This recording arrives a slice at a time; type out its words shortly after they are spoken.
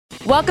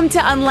Welcome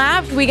to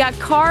Unlapped. We got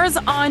cars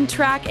on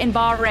track in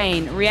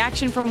Bahrain,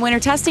 reaction from winter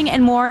testing,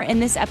 and more in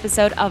this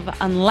episode of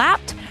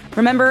Unlapped.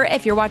 Remember,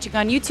 if you're watching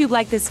on YouTube,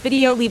 like this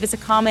video, leave us a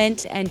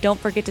comment, and don't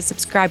forget to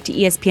subscribe to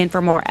ESPN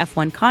for more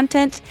F1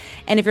 content.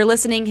 And if you're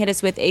listening, hit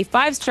us with a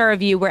 5-star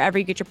review wherever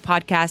you get your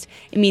podcast.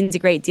 It means a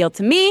great deal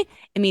to me.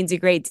 It means a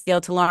great deal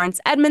to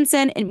Lawrence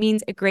Edmondson. It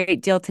means a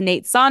great deal to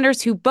Nate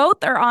Saunders, who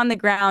both are on the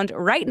ground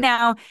right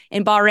now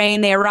in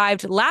Bahrain. They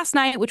arrived last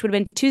night, which would have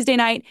been Tuesday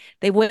night.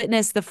 They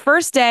witnessed the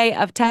first day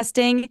of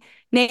testing.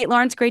 Nate,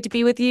 Lawrence, great to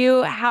be with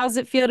you. How's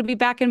it feel to be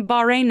back in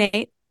Bahrain,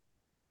 Nate?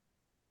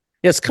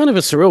 Yeah, it's kind of a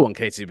surreal one,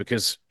 Katie,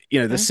 because,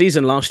 the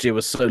season last year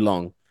was so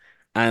long,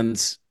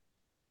 and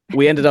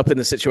we ended up in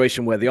the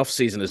situation where the off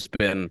season has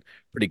been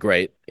pretty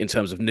great in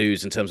terms of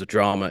news, in terms of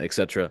drama,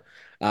 etc.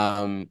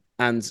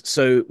 And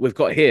so we've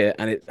got here,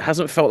 and it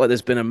hasn't felt like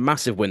there's been a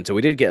massive winter.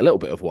 We did get a little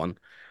bit of one,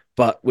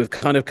 but we've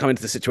kind of come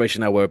into the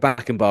situation now where we're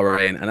back in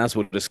Bahrain, and as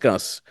we'll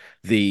discuss,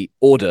 the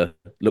order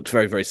looked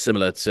very, very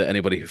similar to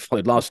anybody who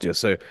followed last year.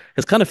 So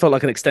it's kind of felt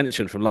like an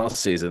extension from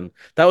last season.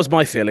 That was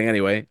my feeling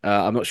anyway.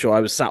 I'm not sure. I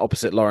was sat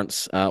opposite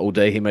Lawrence all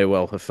day. He may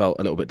well have felt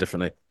a little bit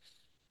differently.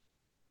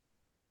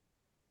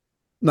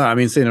 No, I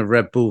mean, seeing a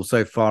Red Bull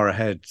so far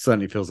ahead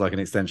certainly feels like an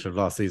extension of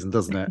last season,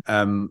 doesn't it?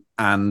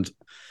 And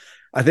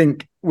I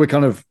think we're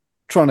kind of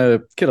trying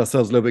to kid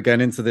ourselves a little bit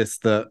going into this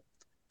that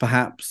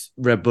perhaps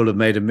Red Bull have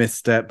made a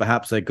misstep,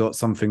 perhaps they got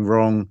something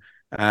wrong,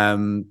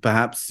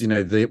 perhaps one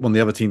of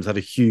the other teams had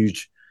a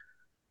huge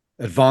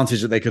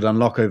advantage that they could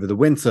unlock over the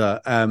winter.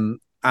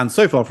 And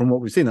so far from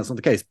what we've seen, that's not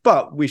the case.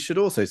 But we should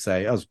also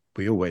say, as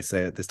we always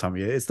say at this time of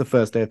year, it's the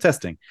first day of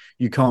testing.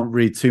 You can't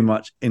read too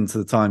much into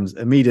the times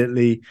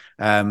immediately.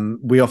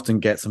 We often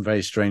get some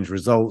very strange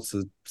results.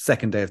 The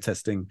second day of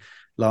testing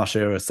last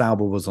year,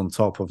 Sauber was on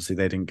top. Obviously,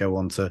 they didn't go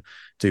on to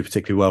do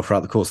particularly well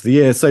throughout the course of the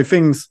year. So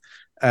things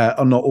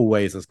are not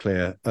always as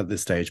clear at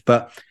this stage.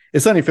 But it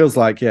certainly feels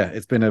like,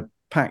 it's been a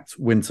packed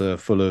winter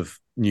full of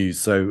news.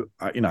 So,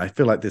 I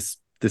feel like this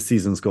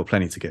season's got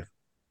plenty to give.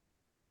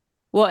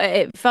 Well,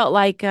 it felt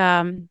like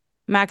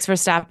Max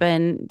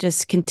Verstappen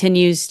just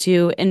continues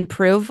to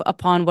improve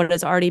upon what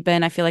has already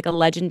been, I feel like, a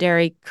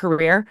legendary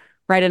career,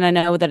 right? And I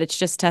know that it's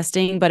just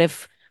testing, but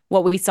if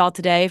what we saw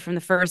today from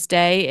the first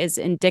day is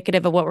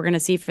indicative of what we're going to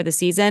see for the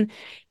season,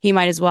 he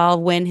might as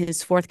well win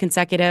his 4th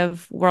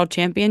consecutive world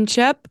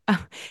championship.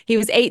 He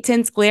was 8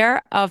 tenths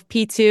clear of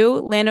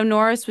P2. Lando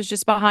Norris was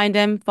just behind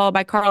him, followed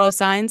by Carlos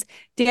Sainz.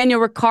 Daniel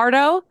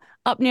Ricciardo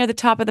up near the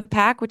top of the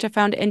pack, which I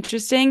found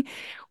interesting.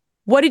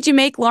 What did you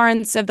make,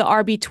 Lawrence, of the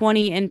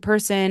RB20 in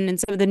person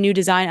and some of the new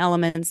design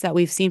elements that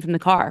we've seen from the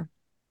car?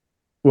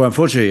 Well,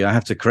 unfortunately, I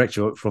have to correct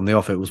you from the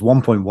off. It was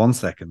 1.1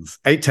 seconds.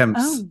 8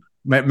 tenths. Oh.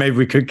 Maybe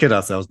we could kid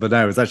ourselves, but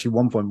no, it was actually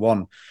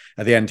 1.1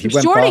 at the end. He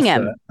went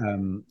faster.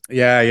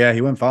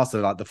 He went faster,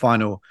 like the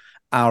final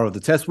hour of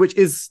the test, which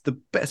is the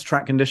best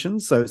track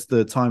conditions. So it's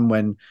the time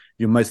when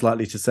you're most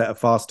likely to set a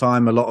fast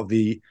time. A lot of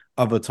the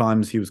other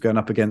times he was going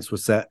up against were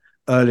set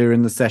earlier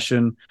in the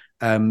session.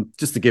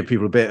 Just to give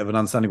people a bit of an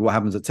understanding of what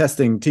happens at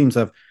testing, teams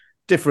have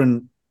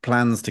different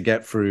plans to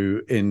get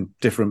through in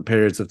different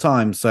periods of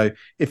time. So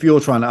if you're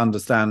trying to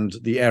understand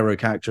the aero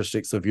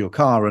characteristics of your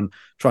car and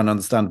trying to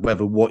understand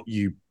whether what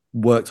you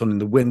worked on in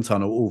the wind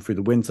tunnel all through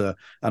the winter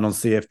and on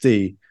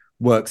CFD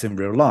works in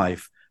real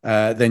life,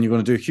 then you're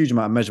going to do a huge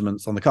amount of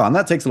measurements on the car. And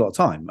that takes a lot of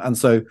time. And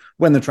so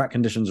when the track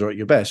conditions are at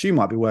your best, you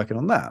might be working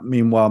on that.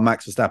 Meanwhile,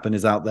 Max Verstappen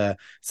is out there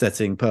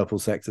setting purple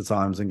sector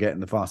times and getting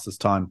the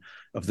fastest time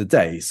of the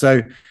day.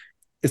 So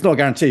it's not a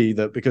guarantee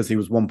that because he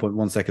was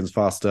 1.1 seconds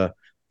faster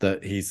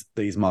that he's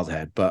miles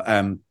ahead. But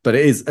it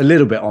is a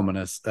little bit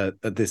ominous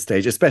at this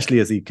stage,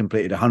 especially as he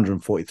completed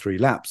 143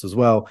 laps as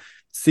well,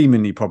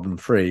 seemingly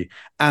problem-free,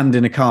 and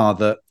in a car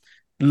that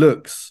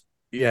looks,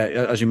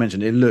 as you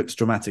mentioned, it looks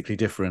dramatically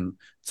different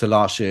to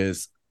last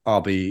year's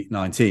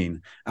RB19.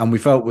 And we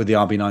felt with the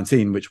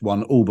RB19, which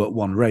won all but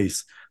one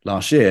race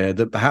last year,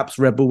 that perhaps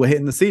Red Bull were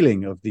hitting the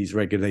ceiling of these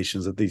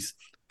regulations, of these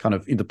kind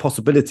of the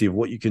possibility of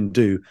what you can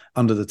do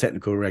under the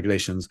technical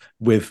regulations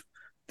with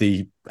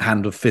the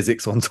hand of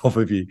physics on top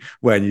of you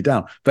wearing you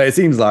down. But it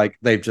seems like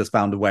they've just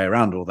found a way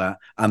around all that,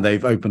 and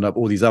they've opened up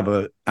all these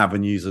other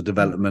avenues of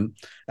development,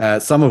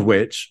 some of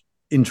which,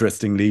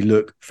 interestingly,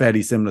 look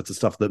fairly similar to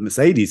stuff that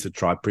Mercedes had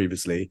tried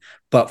previously,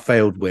 but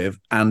failed with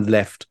and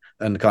left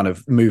and kind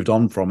of moved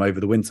on from over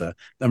the winter.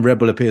 And Red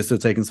Bull appears to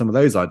have taken some of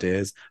those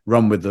ideas,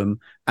 run with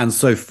them, and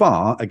so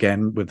far,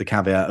 again, with the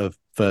caveat of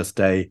first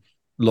day,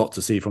 lot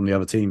to see from the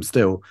other teams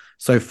still,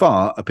 so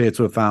far appear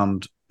to have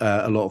found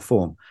a lot of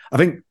form. I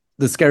think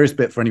the scariest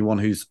bit for anyone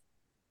who's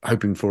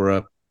hoping for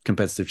a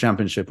competitive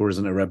championship or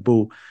isn't a Red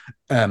Bull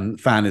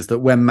fan is that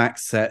when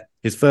Max set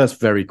his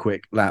first very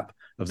quick lap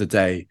of the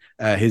day,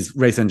 his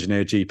race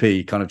engineer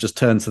GP kind of just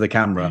turned to the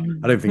camera.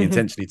 I don't think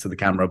intentionally to the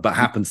camera, but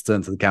happened to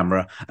turn to the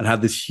camera and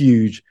had this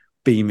huge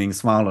beaming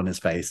smile on his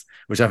face,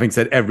 which I think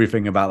said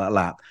everything about that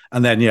lap.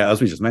 And then, as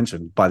we just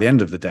mentioned, by the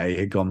end of the day,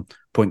 he'd gone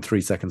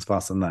 0.3 seconds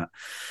faster than that.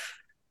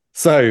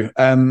 So,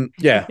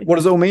 what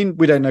does it all mean?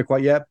 We don't know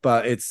quite yet,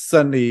 but it's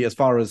certainly, as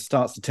far as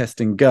starts to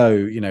testing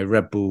go,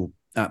 Red Bull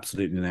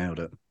absolutely nailed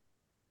it.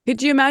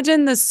 Could you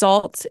imagine the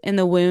salt in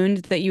the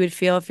wound that you would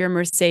feel if you're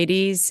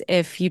Mercedes,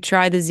 if you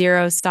try the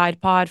zero side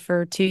pod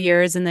for 2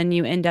 years and then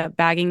you end up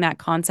bagging that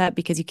concept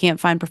because you can't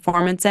find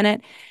performance in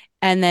it?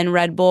 And then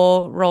Red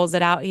Bull rolls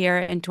it out here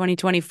in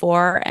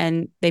 2024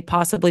 and they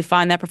possibly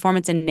find that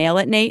performance and nail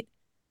it, Nate?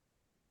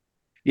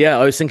 Yeah,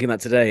 I was thinking that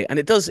today, and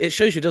it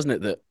shows you, doesn't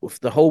it, that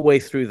the whole way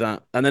through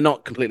that, and they're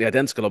not completely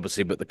identical,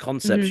 obviously, but the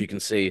concepts Hmm. you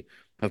can see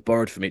have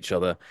borrowed from each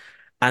other,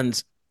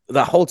 and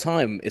that whole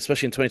time,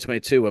 especially in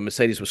 2022, when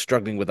Mercedes was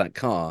struggling with that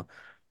car,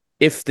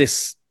 if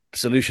this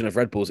solution of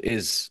Red Bulls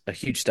is a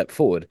huge step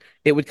forward,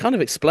 it would kind of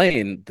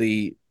explain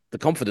the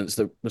confidence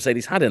that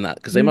Mercedes had in that,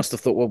 because they Hmm. must have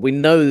thought, well, we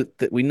know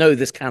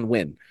this can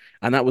win.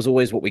 And that was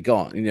always what we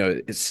got.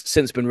 It's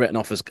since been written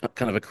off as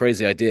kind of a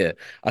crazy idea.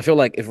 I feel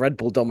like if Red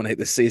Bull dominate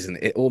this season,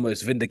 it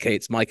almost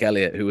vindicates Mike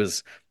Elliott, who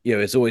was,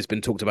 has always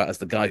been talked about as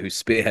the guy who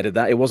spearheaded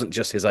that. It wasn't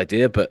just his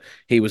idea, but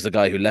he was the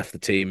guy who left the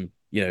team,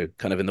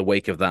 kind of in the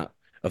wake of that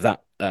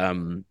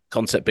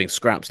concept being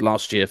scrapped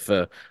last year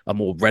for a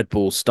more Red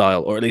Bull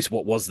style, or at least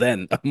what was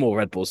then a more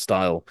Red Bull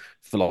style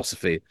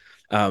philosophy.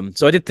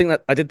 So I did think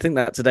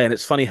that today, and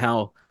it's funny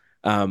how,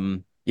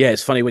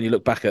 it's funny when you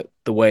look back at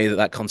the way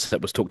that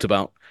concept was talked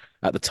about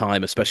at the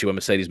time, especially when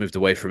Mercedes moved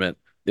away from it.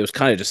 It was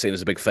kind of just seen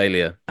as a big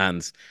failure,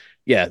 and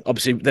yeah,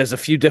 obviously there's a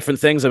few different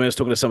things. I mean, I was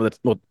talking to some of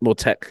the more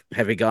tech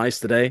heavy guys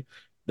today.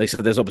 They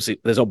said there's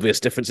obvious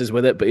differences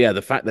with it, but yeah,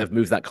 the fact they've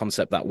moved that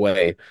concept that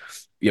way,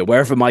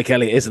 wherever Mike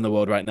Elliott is in the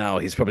world right now,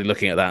 he's probably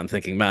looking at that and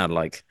thinking, man,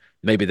 like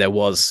maybe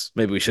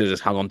we should have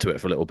just hung on to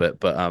it for a little bit.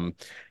 But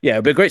yeah,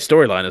 it'd be a great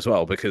storyline as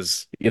well,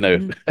 because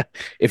Hmm.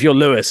 if you're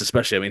Lewis,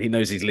 especially, I mean, he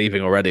knows he's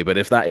leaving already, but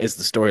if that is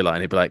the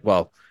storyline, he'd be like,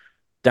 well,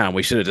 damn,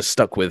 we should have just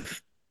stuck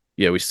with,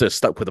 we should have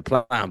stuck with the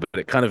plan. But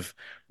it kind of,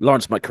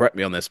 Lawrence might correct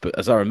me on this, but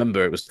as I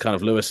remember, it was kind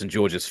of Lewis and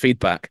George's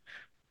feedback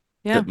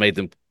Yeah. that made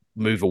them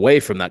move away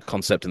from that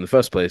concept in the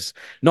first place.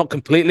 Not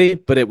completely,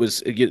 but it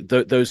was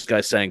those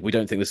guys saying, we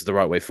don't think this is the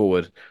right way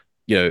forward.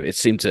 It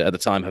seemed to at the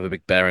time have a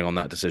big bearing on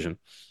that decision.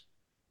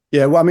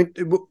 Yeah, well, I mean,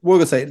 we're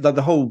gonna say like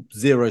the whole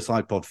zero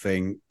side pod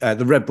thing.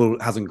 The Red Bull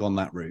hasn't gone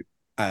that route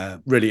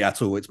really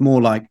at all. It's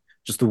more like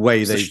just the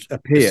way they It's the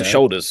appear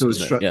shoulders, to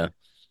isn't it? instruct. Yeah.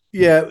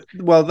 Yeah,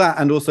 well, that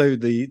and also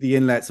the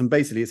inlets, and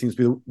basically it seems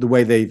to be the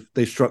way they've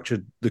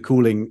structured the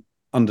cooling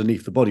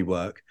underneath the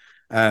bodywork,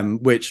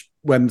 which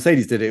when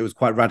Mercedes did it, it was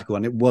quite radical,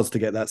 and it was to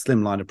get that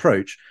slimline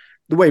approach.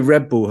 The way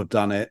Red Bull have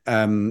done it,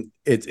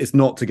 it's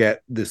not to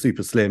get the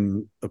super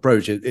slim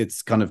approach.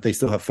 It's kind of they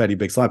still have fairly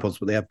big side pods,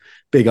 but they have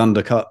big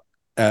undercut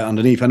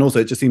underneath, and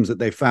also it just seems that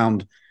they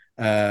found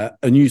a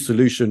new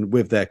solution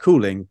with their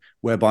cooling,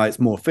 whereby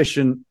it's more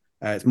efficient,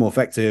 it's more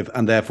effective,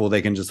 and therefore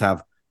they can just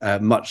have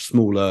much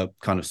smaller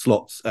kind of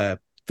slots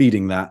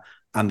feeding that.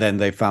 And then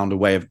they found a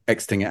way of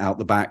exiting it out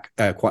the back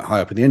quite high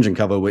up in the engine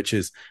cover, which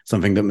is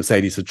something that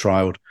Mercedes had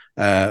trialed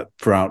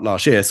throughout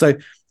last year. So,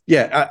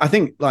 yeah, I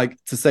think like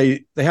to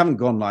say they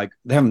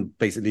haven't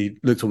basically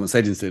looked at what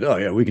Mercedes and said, oh,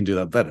 yeah, we can do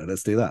that better.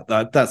 Let's do that.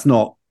 That's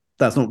not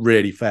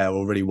really fair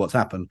or really what's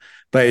happened.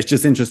 But it's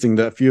just interesting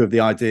that a few of the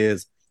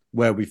ideas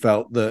where we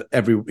felt that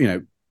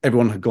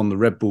everyone had gone the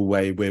Red Bull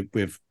way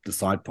with the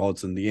side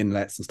pods and the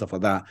inlets and stuff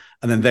like that.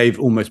 And then they've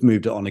almost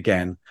moved it on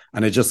again.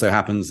 And it just so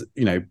happens,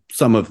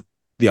 some of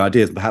the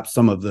ideas, perhaps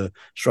some of the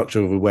structure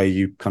of the way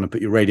you kind of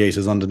put your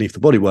radiators underneath the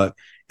bodywork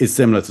is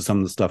similar to some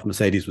of the stuff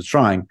Mercedes was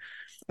trying.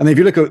 And if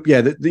you look at,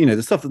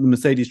 the stuff that the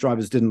Mercedes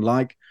drivers didn't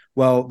like,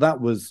 well,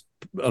 that was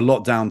a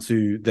lot down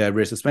to their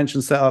rear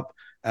suspension setup.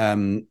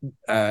 And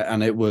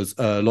it was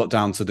a lot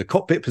down to the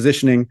cockpit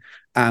positioning.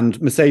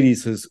 And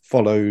Mercedes has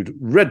followed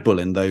Red Bull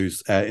in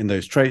those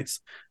traits.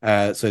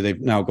 So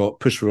they've now got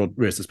push rod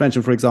rear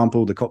suspension, for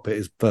example. The cockpit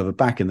is further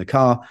back in the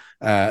car.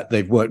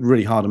 They've worked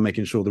really hard on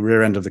making sure the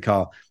rear end of the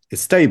car is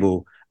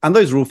stable. And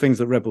those are all things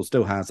that Red Bull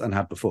still has and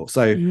had before.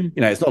 So,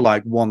 it's not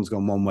like one's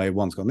gone one way,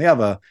 one's gone the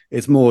other.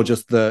 It's more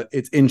just that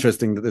it's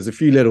interesting that there's a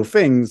few little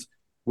things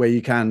where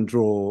you can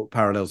draw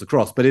parallels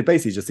across. But it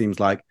basically just seems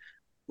like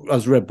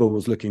as Red Bull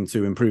was looking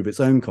to improve its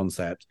own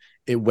concept,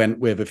 it went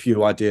with a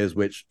few ideas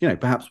which,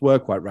 perhaps were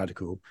quite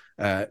radical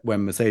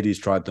when Mercedes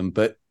tried them,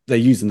 but they're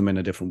using them in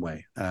a different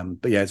way.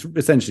 But yeah, it's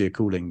essentially a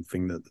cooling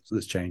thing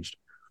that's changed.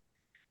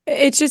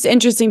 It's just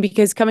interesting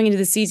because coming into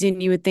the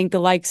season, you would think the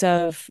likes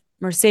of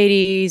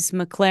Mercedes,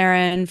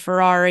 McLaren,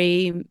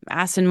 Ferrari,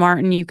 Aston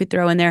Martin, you could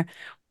throw in there,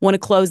 want to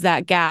close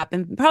that gap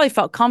and probably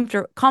felt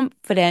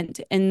confident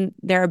in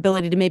their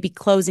ability to maybe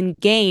close and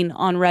gain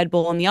on Red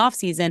Bull in the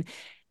offseason.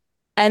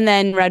 And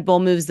then Red Bull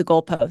moves the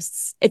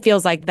goalposts. It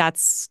feels like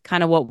that's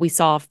kind of what we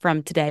saw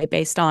from today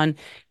based on,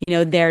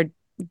 their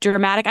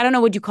dramatic, I don't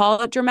know, would you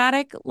call it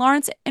dramatic,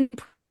 Lawrence,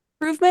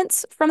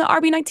 improvements from the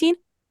RB19?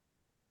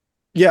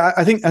 Yeah,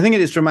 I think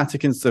it is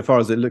dramatic insofar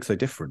as it looks so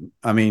different.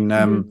 I mean,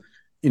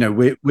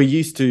 we're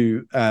used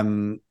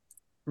to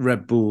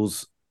Red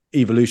Bull's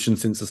evolution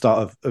since the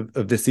start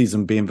of this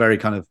season being very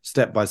kind of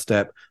step by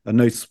step, a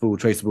noticeable,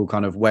 traceable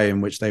kind of way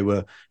in which they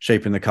were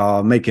shaping the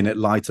car, making it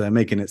lighter,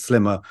 making it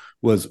slimmer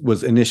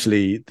was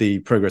initially the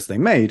progress they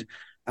made.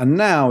 And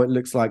now it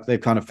looks like they've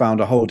kind of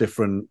found a whole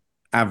different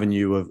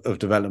avenue of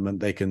development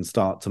they can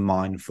start to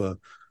mine for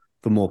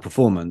more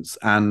performance.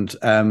 And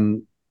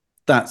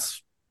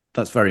that's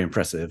very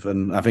impressive.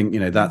 And I think,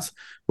 that's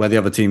where the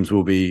other teams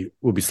will be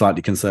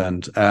slightly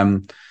concerned.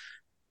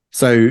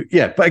 So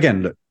yeah, but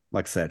again, look,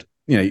 like I said,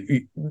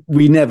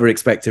 we never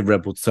expected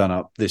Red Bull to turn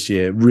up this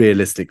year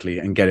realistically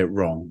and get it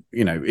wrong.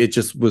 It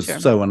just was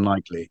so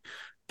unlikely.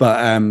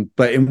 But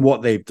in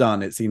what they've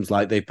done, it seems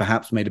like they've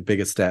perhaps made a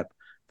bigger step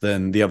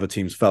than the other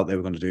teams felt they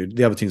were going to do.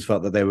 The other teams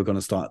felt that they were going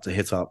to start to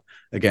hit up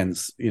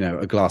against,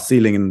 a glass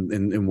ceiling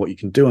in what you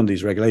can do on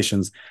these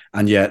regulations,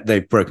 and yet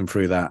they've broken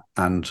through that.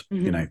 And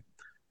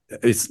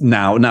it's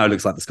now it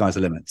looks like the sky's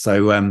the limit.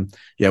 So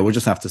we'll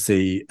just have to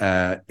see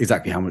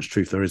exactly how much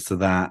truth there is to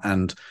that.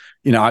 And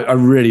I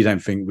really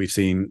don't think we've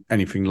seen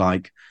anything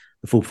like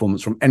the full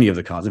performance from any of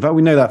the cars. In fact,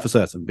 we know that for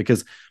certain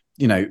because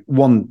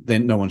one,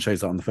 then no one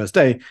shows that on the first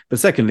day. But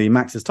secondly,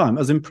 Max's time,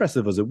 as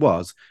impressive as it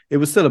was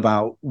still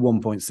about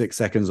 1.6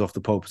 seconds off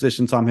the pole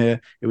position time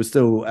here. It was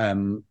still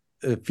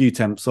a few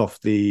tenths off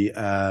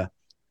the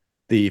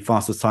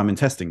fastest time in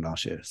testing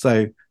last year.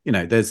 So,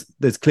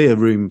 there's clear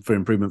room for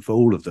improvement for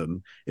all of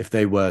them if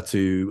they were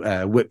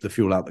to whip the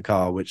fuel out the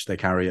car, which they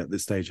carry at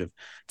this stage of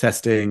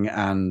testing,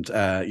 and,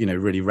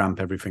 really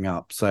ramp everything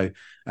up. So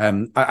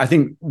I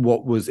think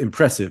what was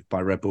impressive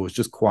by Red Bull was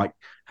just quite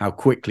how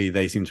quickly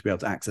they seem to be able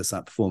to access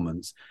that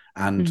performance.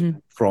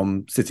 And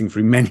from sitting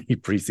through many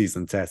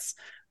preseason tests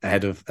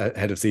ahead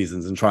of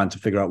seasons and trying to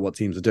figure out what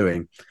teams are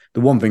doing,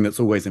 the one thing that's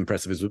always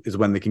impressive is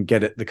when they can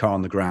get the car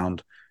on the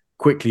ground,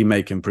 quickly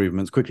make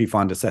improvements, quickly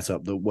find a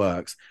setup that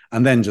works,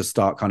 and then just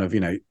start kind of,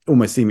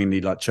 almost seemingly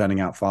like churning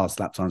out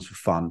fast lap times for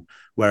fun.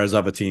 Whereas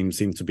other teams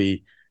seem to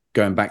be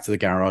going back to the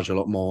garage a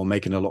lot more,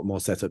 making a lot more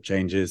setup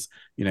changes,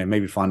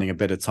 maybe finding a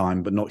bit of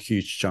time, but not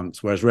huge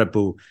chunks. Whereas Red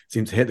Bull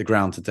seemed to hit the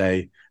ground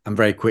today and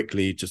very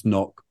quickly just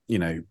knock,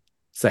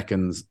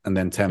 seconds and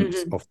then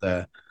tenths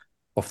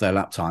off their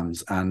lap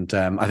times. And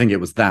I think it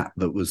was that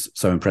was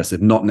so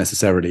impressive, not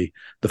necessarily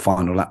the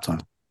final lap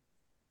time.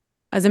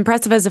 As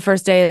impressive as the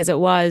first day as it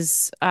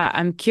was,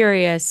 I'm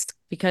curious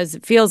because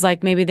it feels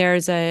like maybe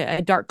there's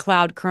a dark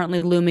cloud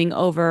currently looming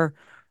over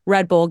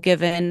Red Bull,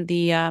 given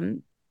the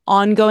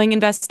ongoing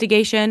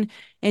investigation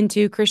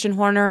into Christian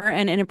Horner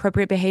and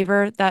inappropriate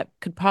behavior that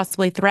could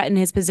possibly threaten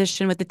his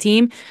position with the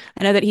team.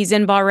 I know that he's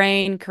in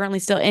Bahrain, currently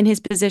still in his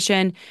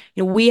position.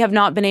 We have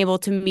not been able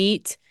to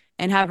meet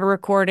and have a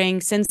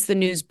recording since the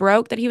news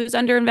broke that he was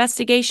under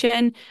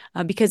investigation,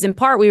 because in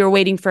part we were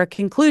waiting for a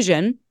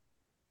conclusion.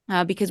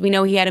 Because we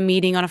know he had a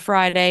meeting on a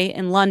Friday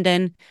in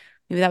London.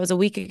 Maybe that was a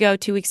week ago,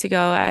 2 weeks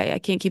ago. I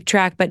can't keep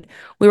track, but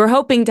we were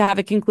hoping to have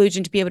a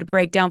conclusion to be able to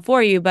break down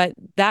for you. But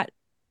that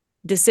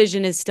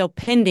decision is still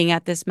pending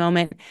at this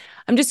moment.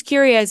 I'm just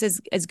curious,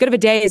 as good of a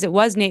day as it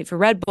was, Nate, for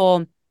Red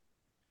Bull,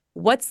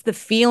 what's the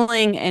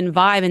feeling and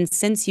vibe and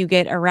sense you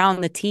get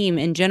around the team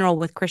in general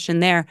with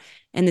Christian there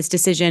and this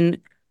decision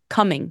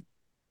coming?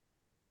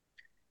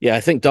 Yeah,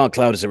 I think dark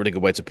cloud is a really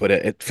good way to put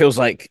it. It feels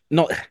like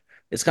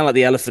it's kind of like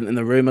the elephant in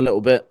the room a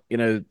little bit.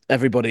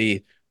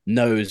 Everybody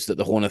knows that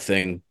the Horner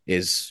thing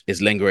is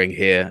lingering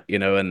here,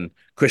 and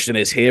Christian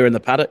is here in the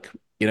paddock.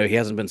 He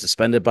hasn't been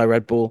suspended by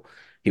Red Bull.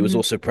 He was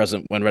also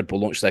present when Red Bull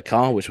launched their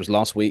car, which was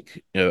last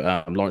week.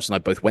 Lawrence and I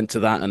both went to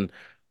that, and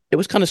it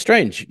was kind of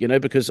strange,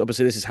 because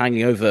obviously this is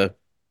hanging over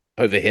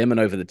him and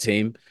over the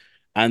team.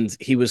 And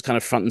he was kind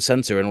of front and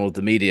center in all of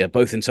the media,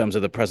 both in terms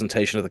of the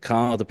presentation of the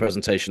car, the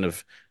presentation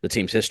of the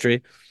team's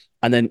history.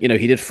 And then,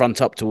 he did front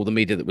up to all the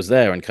media that was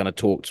there and kind of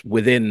talked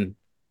within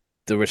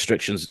the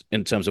restrictions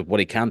in terms of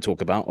what he can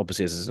talk about.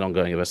 Obviously, this is an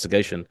ongoing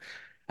investigation.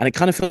 And it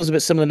kind of feels a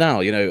bit similar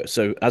now,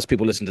 So as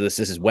people listen to this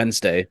is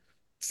Wednesday.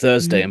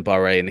 Thursday in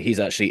Bahrain, he's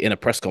actually in a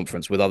press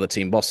conference with other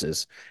team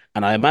bosses.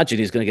 And I imagine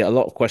he's going to get a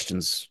lot of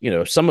questions,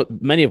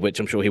 many of which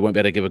I'm sure he won't be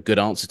able to give a good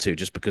answer to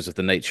just because of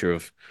the nature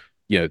of,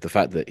 the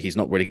fact that he's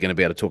not really going to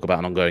be able to talk about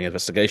an ongoing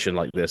investigation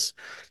like this.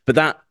 But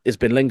that has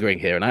been lingering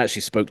here. And I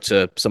actually spoke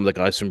to some of the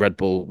guys from Red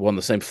Bull, who on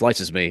the same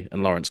flight as me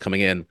and Lawrence coming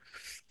in.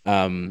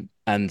 And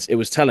it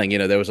was telling,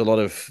 there was a lot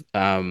of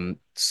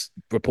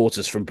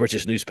reporters from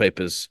British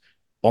newspapers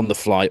on the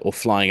flight or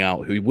flying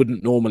out who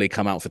wouldn't normally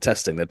come out for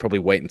testing. They'd probably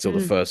wait until the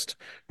first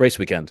race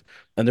weekend.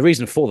 And the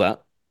reason for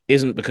that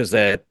isn't because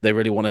they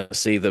really want to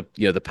see the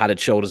padded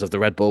shoulders of the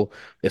Red Bull.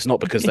 It's not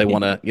because they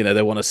want to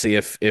they want to see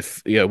if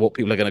what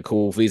people are going to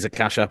call Visa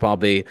Cash App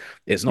RB.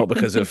 It's not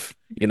because of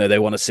they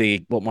want to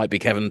see what might be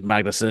Kevin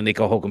Magnussen and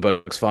Nico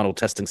Hulkenberg's final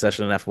testing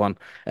session in F1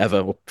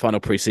 ever, or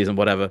final preseason,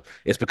 whatever.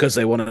 It's because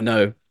they want to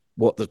know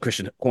what the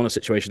Christian Horner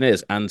situation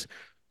is, and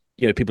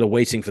people are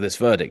waiting for this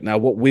verdict. Now,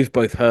 what we've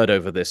both heard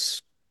over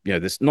this,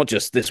 this not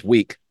just this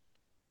week,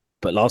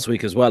 but last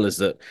week as well, is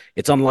that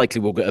it's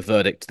unlikely we'll get a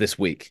verdict this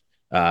week.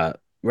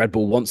 Red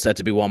Bull wants there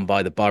to be one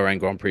by the Bahrain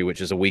Grand Prix,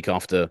 which is a week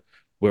after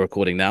we're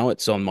recording now.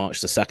 It's on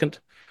March the 2nd.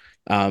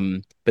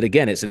 But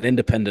again, it's an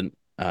independent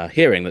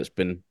hearing that's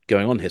been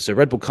going on here. So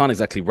Red Bull can't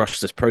exactly rush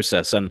this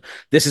process. And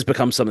this has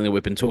become something that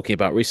we've been talking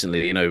about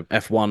recently.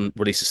 F1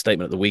 released a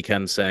statement at the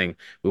weekend saying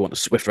we want a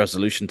swift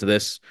resolution to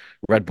this.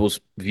 Red Bull's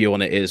view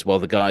on it is, well,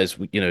 the guys,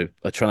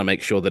 are trying to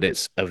make sure that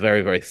it's a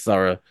very, very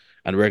thorough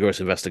and rigorous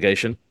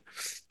investigation.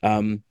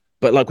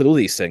 But like with all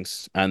these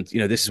things, and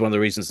this is one of the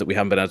reasons that we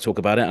haven't been able to talk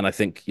about it. And I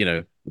think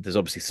there's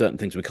obviously certain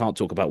things we can't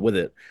talk about with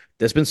it.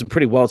 There's been some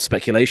pretty wild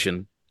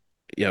speculation,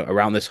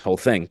 around this whole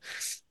thing,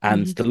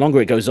 and Mm-hmm. the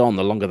longer it goes on,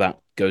 the longer that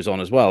goes on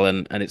as well.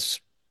 And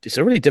it's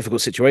a really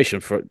difficult situation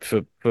for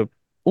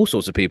all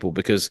sorts of people,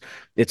 because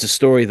it's a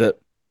story that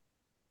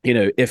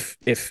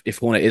if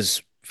Horner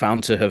is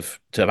found to have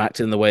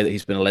acted in the way that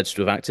he's been alleged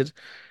to have acted,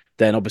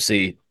 then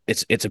obviously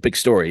it's a big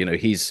story.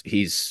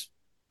 He's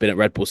been at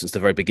Red Bull since the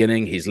very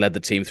beginning. He's led the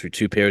team through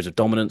two periods of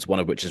dominance, one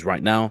of which is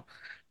right now.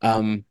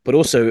 But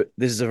also,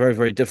 this is a very,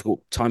 very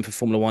difficult time for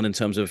Formula One in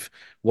terms of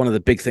one of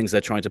the big things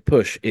they're trying to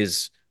push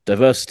is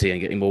diversity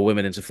and getting more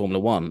women into Formula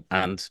One.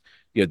 And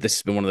this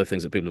has been one of the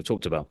things that people have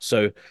talked about.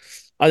 So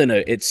I don't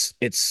know. It's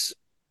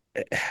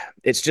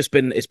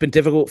been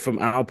difficult from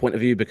our point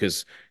of view,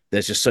 because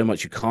there's just so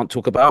much you can't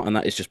talk about, and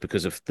that is just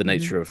because of the Mm-hmm.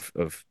 nature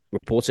of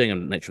reporting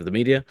and the nature of the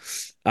media.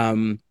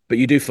 But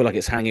you do feel like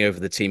it's hanging over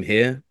the team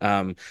here.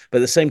 But at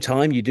the same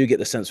time, you do get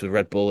the sense with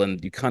Red Bull,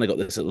 and you kind of got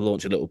this at the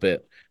launch a little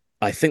bit.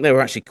 I think they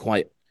were actually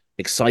quite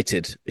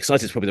excited.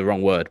 Excited is probably the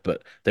wrong word,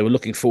 but they were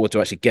looking forward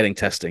to actually getting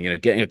testing,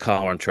 getting a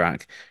car on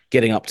track,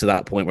 getting up to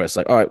that point where it's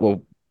like, all right,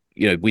 well,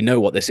 we know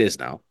what this is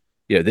now.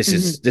 This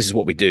Mm-hmm. is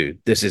what we do.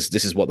 This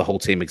is what the whole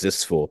team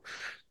exists for.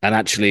 And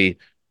actually,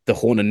 the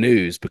Horner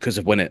news, because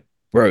of when it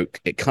broke,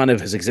 it kind of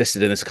has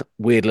existed in this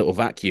weird little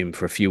vacuum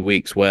for a few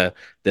weeks where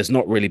there's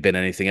not really been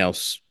anything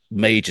else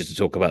major to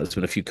talk about. There's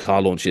been a few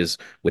car launches.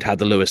 We'd had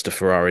the Lewis to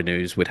Ferrari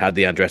news. We'd had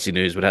the Andretti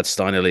news. We'd had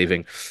Steiner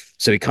leaving.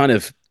 So he kind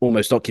of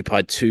almost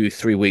occupied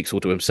 2-3 weeks all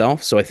to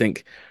himself. So I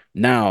think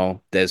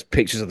now there's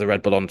pictures of the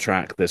Red Bull on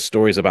track. There's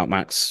stories about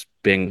Max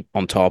being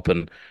on top.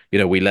 And,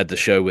 we led the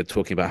show with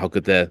talking about how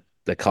good their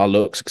car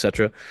looks,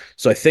 etc.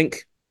 So I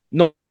think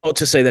not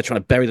to say they're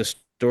trying to bury the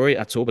story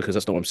at all, because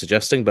that's not what I'm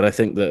suggesting, but I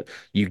think that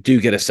you do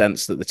get a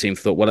sense that the team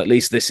thought, well, at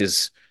least this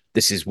is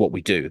what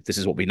we do. This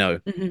is what we know.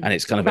 Mm-hmm. And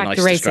it's kind We're of a back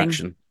to nice racing.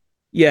 distraction.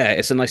 Yeah,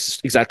 it's a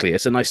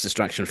nice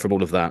distraction from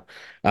all of that.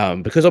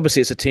 Because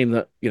obviously it's a team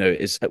that,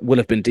 will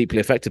have been deeply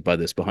affected by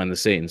this behind the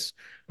scenes.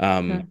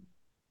 Sure.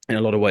 In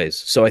a lot of ways.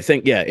 So I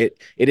think, yeah, it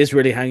is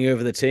really hanging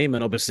over the team,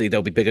 and obviously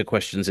there'll be bigger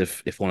questions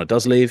if Horner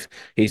does leave.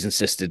 He's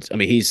insisted. I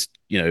mean,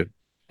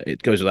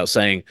 it goes without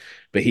saying,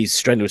 but he's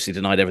strenuously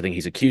denied everything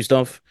he's accused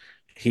of.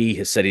 He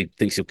has said he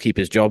thinks he'll keep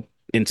his job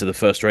into the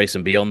first race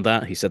and beyond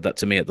that. He said that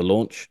to me at the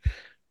launch.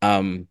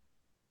 And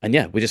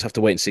yeah, we just have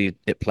to wait and see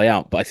it play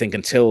out. But I think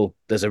until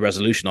there's a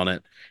resolution on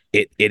it,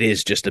 it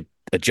is just a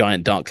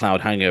giant dark cloud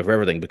hanging over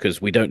everything,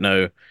 because we don't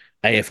know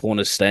if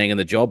Horner's staying in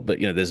the job, but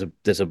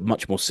there's a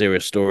much more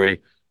serious story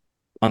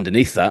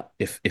underneath that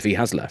if he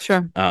has left.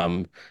 Sure.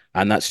 And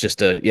that's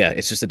just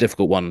it's just a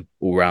difficult one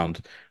all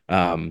round.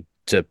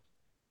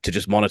 To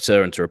just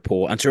monitor and to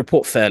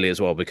report fairly as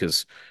well,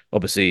 because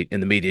obviously in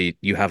the media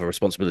you have a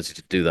responsibility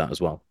to do that as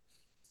well.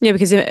 Yeah,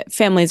 because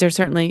families are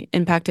certainly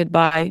impacted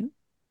by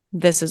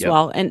this as Yep.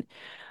 well. And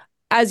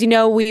as you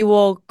know, we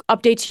will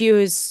update you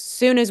as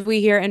soon as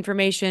we hear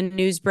information,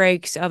 news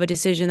breaks of a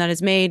decision that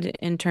is made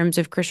in terms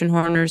of Christian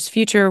Horner's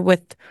future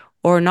with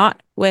or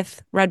not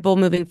with Red Bull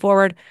moving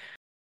forward.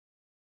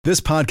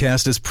 This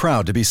podcast is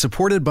proud to be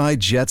supported by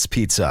Jets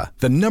Pizza,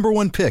 the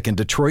 #1 pick in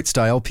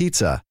Detroit-style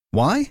pizza.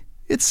 Why?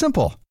 It's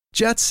simple.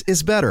 Jets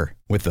is better.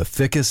 With the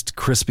thickest,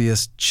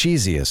 crispiest,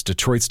 cheesiest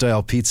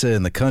Detroit-style pizza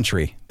in the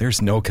country,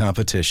 there's no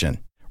competition.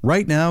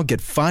 Right now,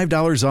 get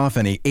 $5 off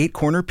any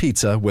 8-corner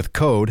pizza with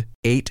code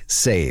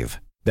 8SAVE.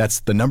 That's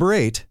the number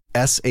 8,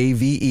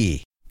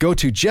 SAVE. Go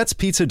to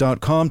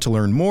jetspizza.com to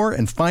learn more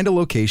and find a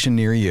location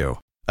near you.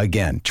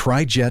 Again,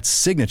 try Jet's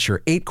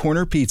signature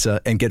 8-corner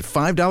pizza and get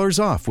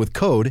 $5 off with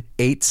code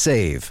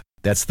 8SAVE.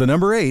 That's the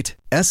number 8,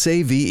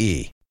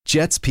 SAVE.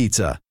 Jet's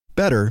Pizza.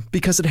 Better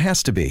because it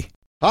has to be.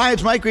 Hi,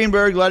 it's Mike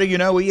Greenberg letting you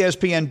know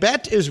ESPN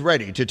Bet is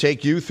ready to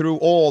take you through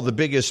all the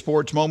biggest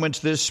sports moments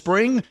this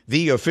spring.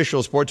 The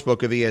official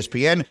sportsbook of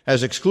ESPN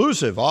has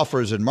exclusive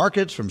offers and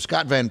markets from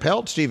Scott Van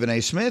Pelt, Stephen A.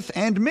 Smith,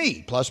 and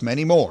me, plus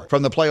many more.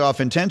 From the playoff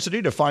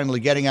intensity to finally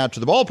getting out to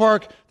the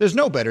ballpark, there's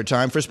no better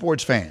time for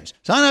sports fans.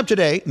 Sign up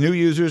today. New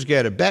users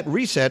get a bet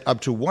reset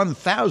up to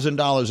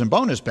 $1,000 in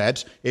bonus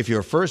bets if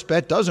your first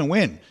bet doesn't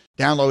win.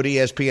 Download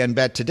ESPN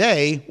Bet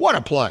today. What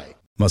a play.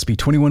 Must be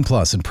 21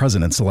 plus and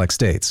present in select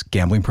states.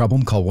 Gambling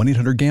problem? Call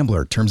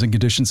 1-800-GAMBLER. Terms and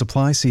conditions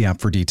apply. See app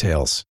for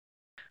details.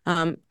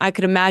 I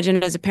could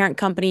imagine as a parent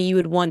company, you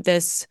would want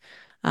this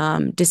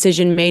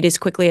decision made as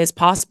quickly as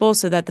possible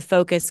so that the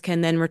focus can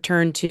then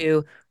return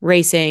to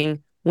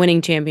racing,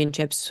 winning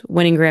championships,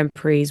 winning Grand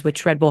Prix,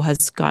 which Red Bull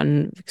has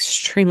gotten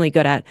extremely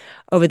good at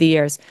over the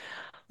years.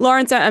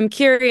 Lawrence, I'm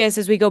curious,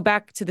 as we go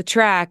back to the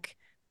track,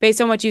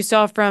 based on what you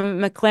saw from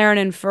McLaren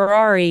and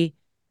Ferrari,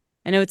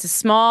 I know it's a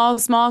small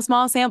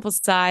sample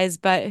size,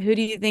 but who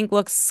do you think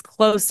looks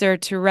closer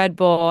to Red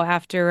Bull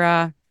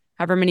after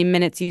however many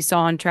minutes you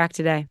saw on track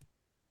today?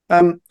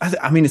 I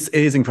mean, it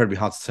is incredibly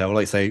hard to tell.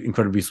 Like I say,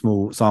 incredibly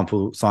small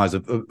sample size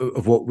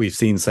of what we've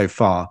seen so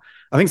far.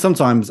 I think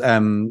sometimes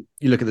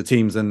you look at the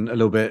teams and a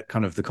little bit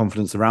kind of the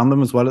confidence around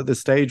them as well at this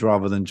stage,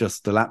 rather than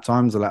just the lap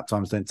times. The lap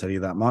times don't tell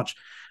you that much.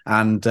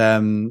 And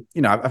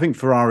I think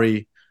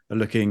Ferrari are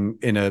looking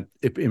in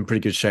pretty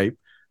good shape.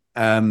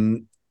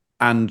 And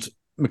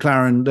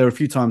McLaren, there were a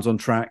few times on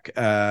track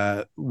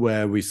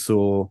where we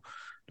saw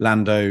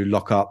Lando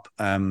lock up,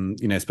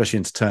 especially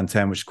into turn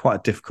 10, which is quite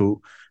a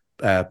difficult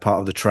part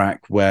of the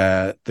track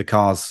where the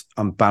car's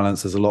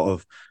unbalanced. There's a lot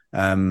of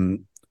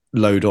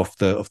load off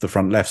the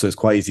front left, so it's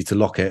quite easy to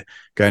lock it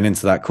going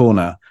into that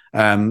corner.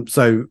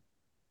 So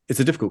it's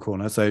a difficult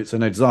corner, so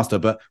no disaster.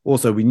 But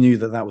also we knew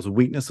that was a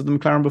weakness of the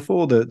McLaren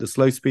before, the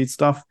slow speed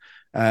stuff.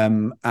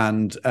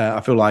 And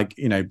I feel like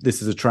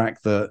this is a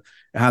track that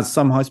has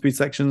some high speed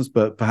sections,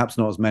 but perhaps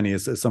not as many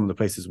as some of the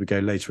places we go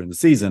later in the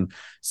season.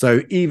 So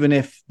even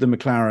if the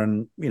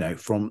McLaren,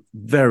 from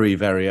very,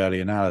 very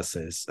early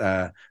analysis,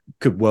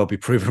 could well be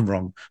proven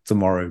wrong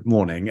tomorrow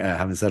morning,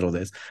 having said all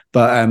this,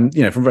 but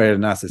from very early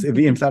analysis,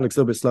 if that looks a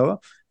little bit slower,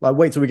 like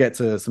wait till we get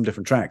to some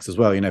different tracks as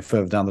well,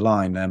 further down the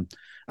line,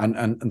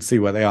 and see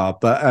where they are.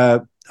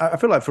 But I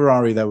feel like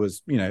Ferrari, there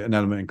was an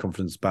element in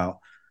confidence about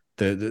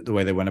the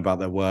way they went about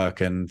their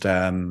work. And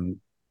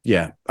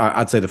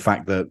I'd say the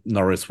fact that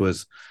Norris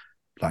was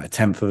like a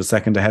tenth of a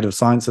second ahead of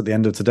Sainz at the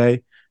end of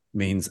today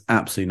means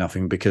absolutely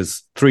nothing,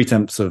 because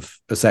 0.3 of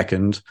a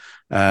second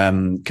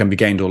can be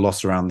gained or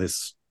lost around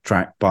this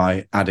track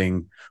by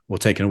adding or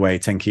taking away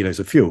 10 kilos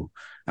of fuel.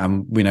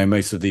 And we know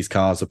most of these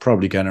cars are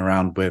probably going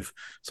around with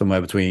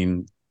somewhere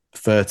between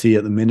 30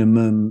 at the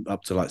minimum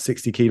up to like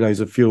 60 kilos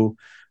of fuel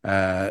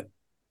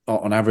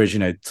on average.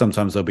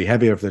 Sometimes they'll be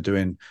heavier if they're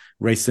doing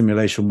race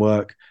simulation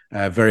work.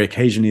 Very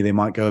occasionally they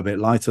might go a bit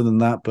lighter than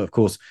that, but of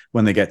course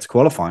when they get to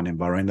qualifying in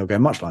Bahrain, they'll go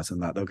much lighter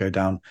than that. They'll go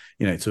down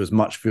to as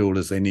much fuel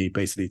as they need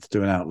basically to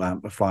do an out lap,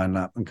 a flying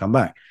lap, and come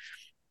back.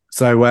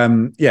 So I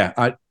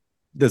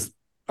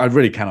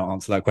really cannot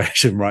answer that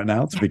question right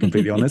now, to be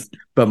completely honest,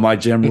 but my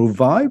general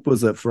vibe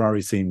was that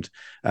Ferrari seemed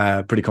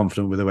pretty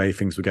confident with the way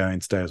things were going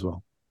today as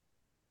well.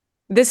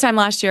 This time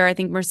last year, I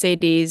think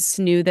Mercedes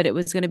knew that it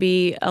was going to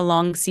be a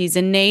long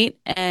season, Nate.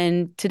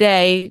 And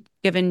today,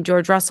 given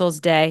George Russell's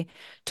day,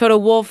 Toto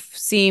Wolff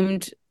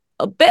seemed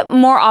a bit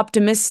more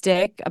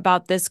optimistic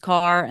about this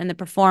car and the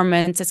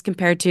performance as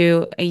compared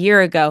to a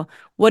year ago.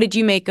 What did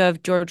you make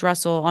of George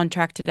Russell on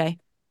track today?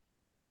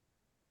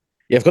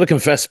 Yeah, I've got to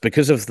confess,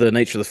 because of the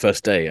nature of the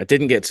first day, I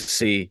didn't get to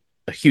see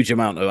a huge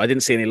amount of. I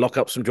didn't see any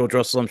lockups from George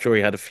Russell. I'm sure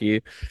he had a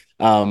few.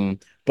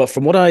 But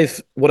from what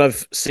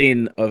I've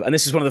seen of, and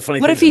this is one of the funny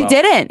things. What if he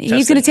didn't? Testing.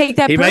 He's going to take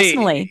that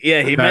personally.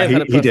 He may have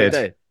had a perfect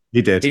day.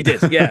 He did.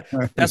 Yeah,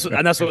 that's what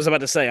I was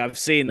about to say. I've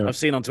seen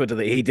on Twitter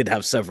that he did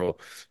have several,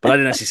 but I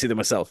didn't actually see them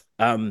myself.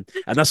 And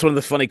that's one of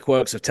the funny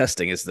quirks of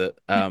testing, is that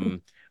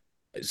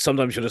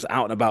sometimes you're just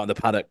out and about in the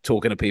paddock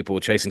talking to people,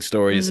 chasing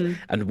stories,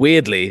 and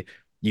weirdly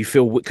you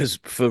feel, because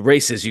for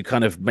races you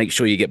kind of make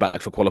sure you get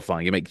back for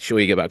qualifying, you make sure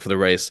you get back for the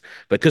race,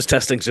 but because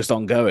testing's just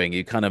ongoing,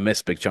 you kind of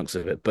miss big chunks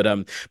of it. But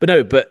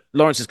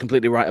Lawrence is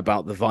completely right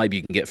about the vibe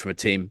you can get from a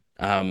team.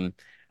 And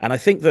I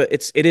think that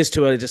it is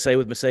too early to say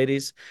with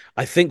Mercedes.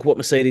 I think what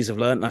Mercedes have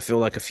learned, and I feel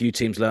like a few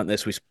teams learned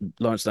this.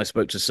 Lawrence and I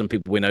spoke to some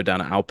people we know down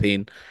at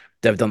Alpine.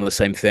 They've done the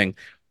same thing.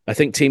 I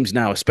think teams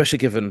now, especially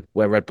given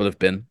where Red Bull have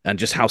been and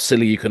just how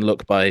silly you can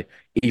look by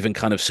even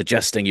kind of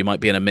suggesting you might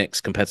be in a mix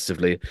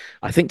competitively,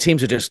 I think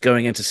teams are just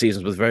going into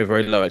seasons with very,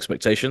 very low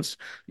expectations.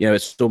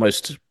 It's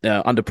almost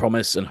under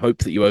promise and hope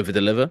that you over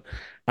deliver.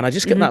 And I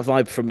just get that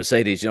vibe from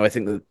Mercedes. I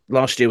think that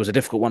last year was a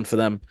difficult one for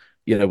them,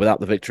 without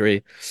the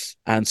victory.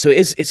 And so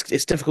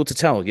it's difficult to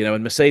tell,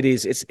 and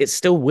Mercedes, it's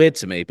still weird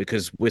to me,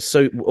 because we're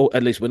so, or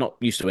at least we're not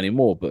used to it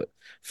anymore. But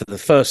for the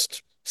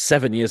first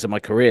 7 years of my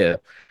career,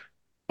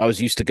 I was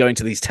used to going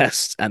to these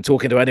tests and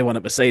talking to anyone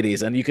at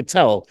Mercedes, and you could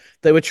tell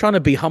they were trying to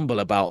be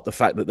humble about the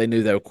fact that they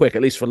knew they were quick,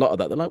 at least for a lot of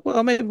that. They're like,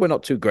 well, maybe we're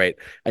not too great.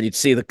 And you'd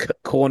see the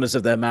corners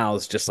of their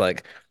mouths just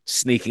like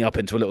sneaking up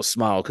into a little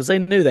smile, because they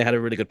knew they had a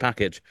really good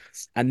package.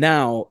 And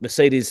now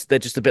Mercedes, they're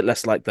just a bit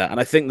less like that. And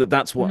I think that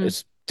that's what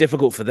is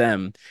difficult for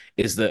them,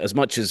 is that as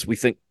much as we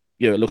think,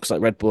 it looks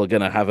like Red Bull are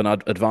going to have an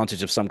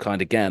advantage of some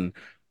kind again,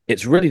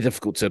 it's really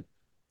difficult to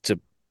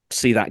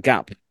see that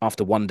gap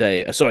after one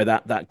day. Sorry,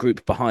 that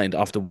group behind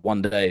after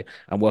one day,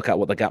 and work out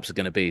what the gaps are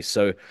going to be.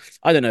 So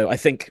I don't know. I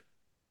think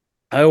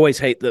I always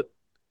hate that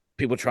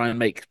people try and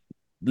make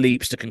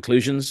leaps to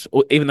conclusions,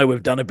 or even though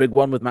we've done a big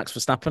one with Max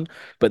Verstappen,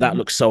 but that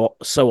looks so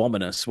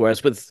ominous.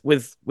 Whereas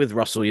with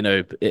Russell,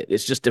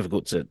 it's just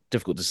difficult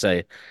to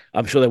say.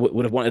 I'm sure they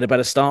would have wanted a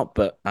better start,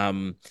 but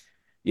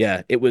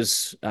yeah, it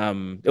was. It'll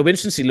be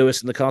interesting to see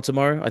Lewis in the car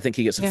tomorrow. I think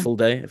he gets a full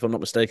day, if I'm not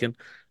mistaken.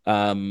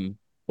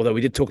 Although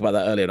we did talk about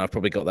that earlier, and I've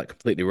probably got that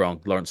completely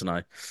wrong, Lawrence and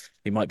I.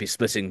 He might be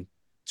splitting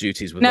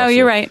duties with Russell.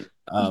 You're right.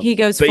 He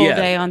goes full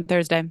day on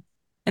Thursday,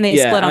 and they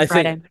split on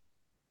Friday.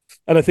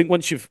 And I think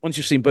once you've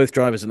seen both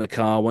drivers in the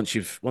car, once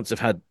they've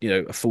had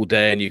a full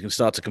day, and you can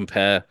start to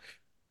compare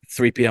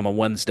 3 p.m. on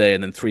Wednesday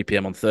and then 3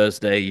 p.m. on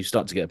Thursday, you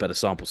start to get a better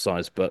sample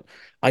size. But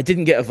I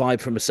didn't get a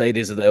vibe from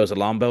Mercedes that there was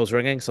alarm bells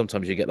ringing.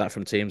 Sometimes you get that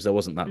from teams. There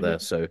wasn't that there.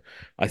 So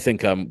I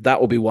think that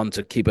will be one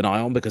to keep an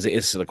eye on because it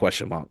is still a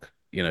question mark,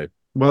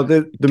 Well,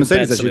 the compared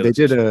Mercedes to some actually of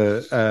the they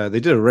other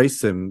did teams. a race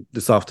sim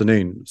this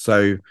afternoon.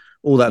 So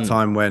all that Mm.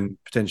 time when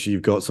potentially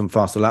you've got some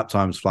faster lap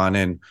times flying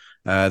in,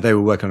 they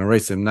were working on a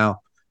race sim.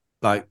 Now,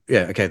 like,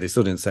 yeah, okay, they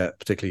still didn't set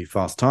particularly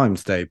fast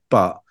times today,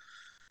 but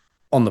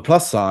on the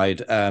plus side,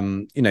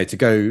 to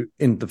go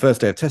in the first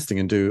day of testing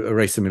and do a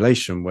race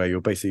simulation where you're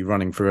basically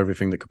running through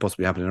everything that could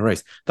possibly happen in a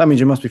race, that means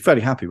you must be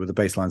fairly happy with the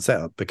baseline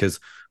setup, because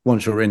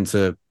once you're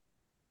into,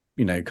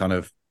 kind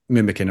of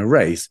mimicking a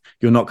race,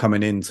 you're not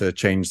coming in to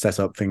change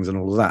setup things and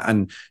all of that.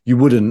 And you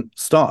wouldn't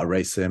start a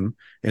race sim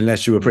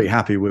unless you were pretty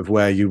happy with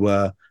where you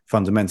were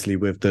fundamentally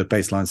with the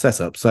baseline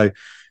setup. So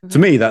to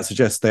me, that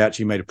suggests they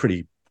actually made a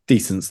pretty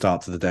decent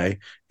start to the day.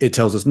 It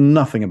tells us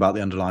nothing about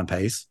the underlying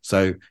pace.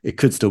 So it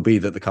could still be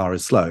that the car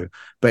is slow.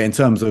 But in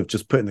terms of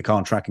just putting the car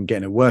on track and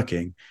getting it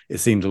working, it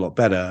seemed a lot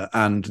better.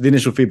 And the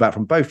initial feedback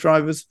from both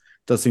drivers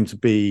does seem to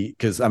be,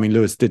 because I mean,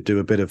 Lewis did do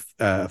a bit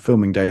of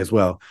filming day as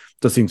well,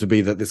 does seem to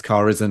be that this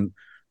car isn't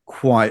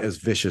quite as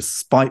vicious.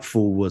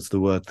 Spiteful was the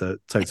word that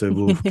Toto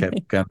Wolff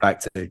kept going back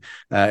to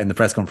in the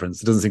press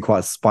conference. It doesn't seem quite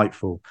as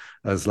spiteful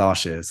as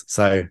last year's.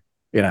 So,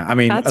 I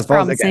mean, That's as far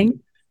as, promising. again,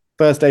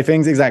 first day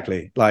things,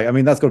 exactly. Like, I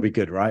mean, that's got to be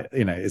good, right?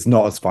 It's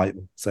not as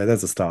spiteful. So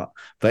there's a start.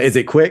 But is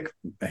it quick?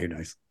 Who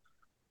knows?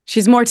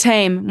 She's more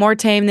tame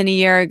than a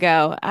year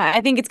ago. I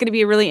think it's going to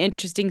be a really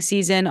interesting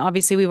season.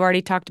 Obviously, we've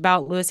already talked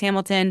about Lewis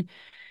Hamilton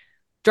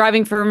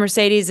driving for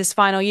Mercedes this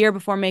final year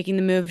before making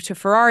the move to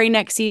Ferrari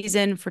next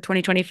season for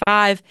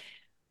 2025.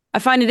 I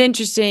find it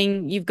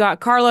interesting. You've got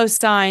Carlos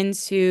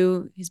Sainz,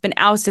 who has been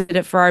ousted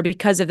at Ferrari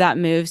because of that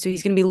move. So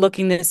he's going to be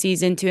looking this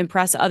season to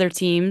impress other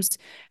teams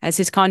as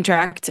his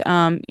contract,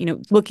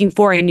 looking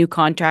for a new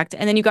contract.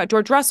 And then you've got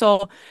George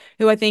Russell,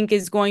 who I think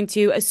is going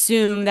to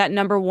assume that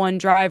number one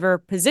driver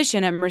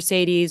position at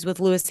Mercedes with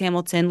Lewis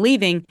Hamilton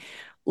leaving.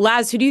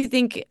 Laz, who do you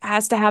think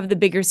has to have the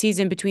bigger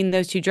season between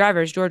those two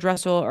drivers, George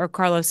Russell or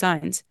Carlos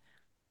Sainz?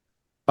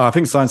 I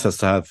think Sainz has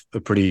to have a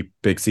pretty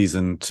big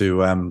season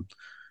to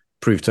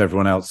prove to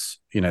everyone else,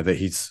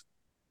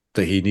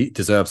 that he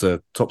deserves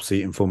a top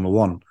seat in Formula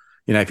One.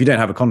 If you don't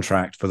have a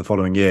contract for the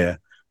following year,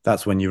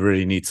 that's when you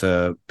really need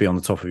to be on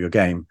the top of your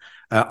game.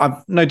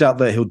 I've no doubt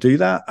that he'll do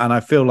that, and I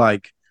feel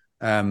like,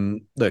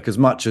 look, as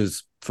much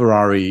as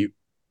Ferrari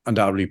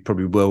undoubtedly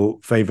probably will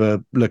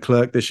favour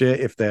Leclerc this year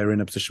if they're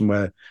in a position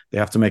where they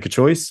have to make a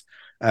choice,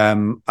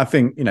 I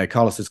think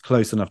Carlos is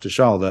close enough to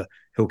Charles that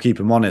he'll keep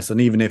him honest, and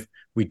even if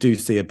we do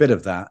see a bit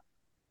of that,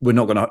 we're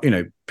not going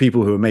to,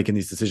 people who are making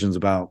these decisions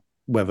about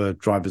whether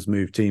drivers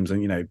move teams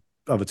and,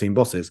 other team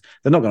bosses,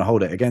 they're not going to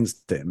hold it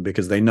against him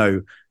because they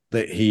know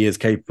that he is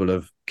capable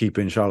of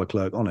keeping Charles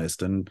Leclerc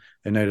honest, and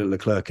they know that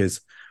Leclerc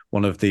is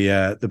one of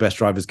the best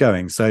drivers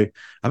going. So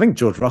I think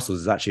George Russell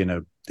is actually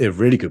in a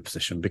really good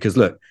position, because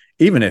look,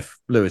 even if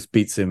Lewis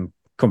beats him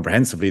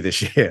comprehensively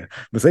this year,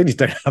 Mercedes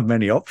don't have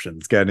many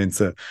options going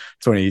into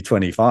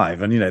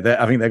 2025, and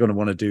I think they're going to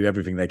want to do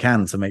everything they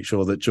can to make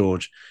sure that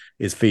George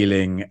is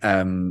feeling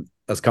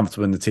as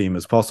comfortable in the team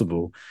as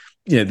possible.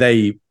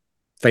 They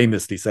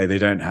famously say they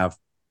don't have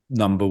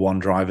number one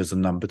drivers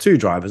and number two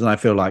drivers, and I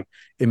feel like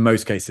in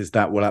most cases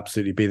that will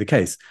absolutely be the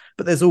case.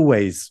 But there's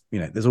always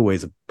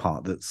a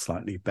part that's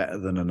slightly better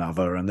than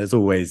another, and there's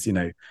always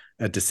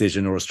a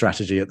decision or a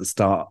strategy at the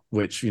start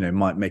which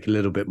might make a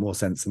little bit more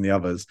sense than the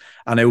others.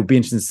 And it will be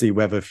interesting to see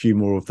whether a few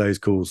more of those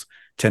calls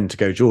tend to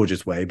go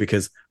George's way,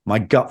 because my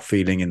gut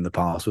feeling in the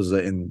past was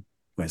that in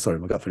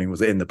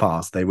the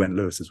past they went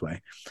Lewis's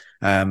way.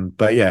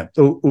 But yeah,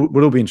 it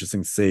will all be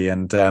interesting to see.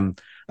 And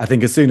I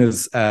think as soon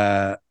as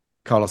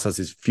Carlos has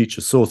his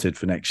future sorted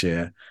for next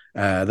year,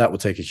 that will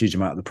take a huge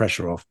amount of the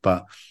pressure off.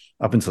 But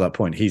up until that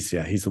point, he's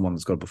the one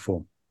that's got to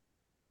perform.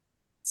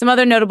 Some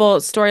other notable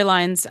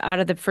storylines out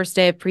of the first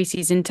day of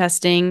preseason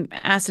testing: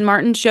 Aston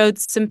Martin showed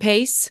some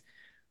pace.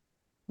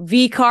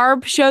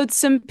 V-Carb showed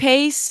some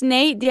pace.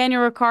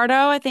 Daniel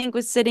Ricciardo, I think,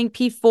 was sitting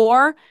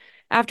P4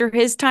 after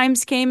his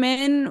times came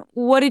in.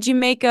 What did you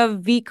make of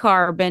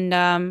V-Carb?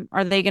 And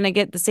are they going to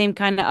get the same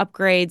kind of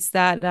upgrades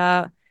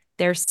that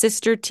their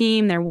sister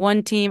team, their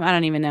one team? I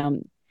don't even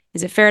know.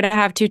 Is it fair to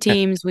have two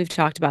teams? We've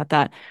talked about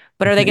that.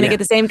 But are they going to get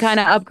the same kind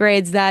of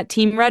upgrades that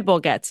Team Red Bull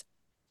gets?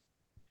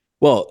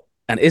 Well,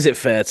 and is it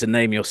fair to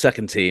name your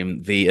second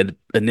team the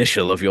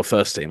initial of your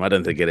first team? I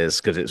don't think it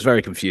is, because it's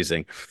very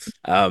confusing.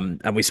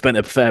 And we spent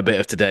a fair bit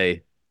of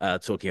today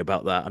talking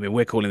about that. I mean,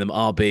 we're calling them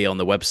RB on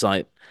the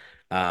website.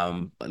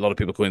 A lot of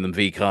people calling them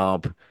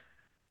V-Carb.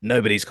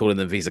 Nobody's calling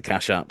them Visa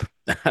Cash App,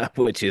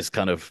 which is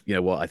kind of,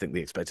 what I think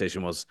the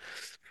expectation was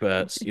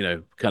for,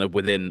 kind of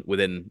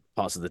within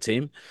parts of the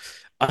team.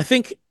 I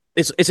think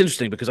it's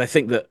interesting because I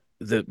think that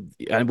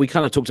and we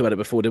kind of talked about it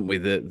before, didn't we?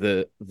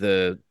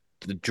 The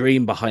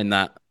dream behind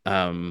that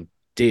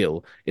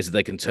deal is that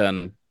they can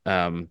turn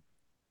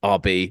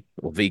RB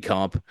or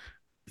V-Carb,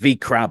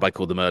 V-Crab, I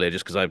called them earlier,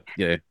 just because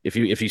if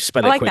you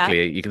spell it like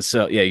quickly, that. you can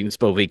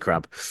spell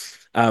V-Crab.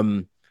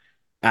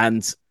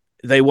 and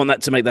they want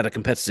that to make that a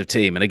competitive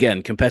team. And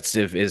again,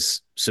 competitive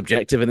is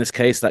subjective in this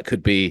case. That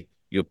could be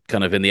you're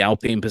kind of in the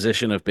Alpine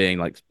position of being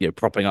like,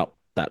 propping up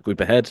that group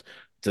ahead.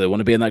 Do they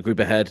want to be in that group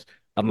ahead?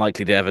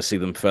 Unlikely to ever see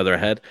them further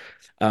ahead.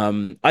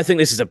 I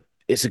think it's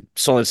a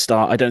solid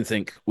start. I don't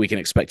think we can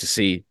expect to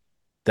see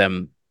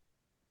them,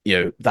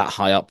 that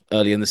high up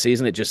early in the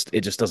season. It just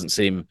doesn't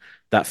seem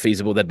that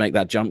feasible. They'd make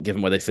that jump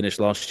given where they finished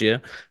last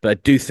year. But I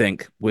do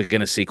think we're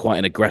going to see quite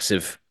an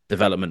aggressive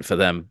development for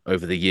them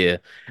over the year.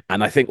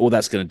 And I think all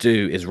that's going to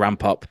do is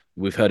ramp up.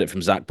 We've heard it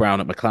from Zach Brown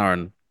at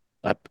McLaren.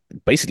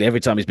 Basically, every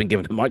time he's been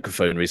given a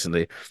microphone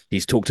recently,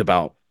 he's talked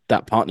about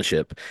that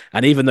partnership.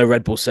 And even though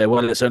Red Bull say,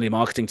 well, it's only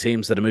marketing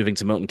teams that are moving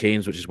to Milton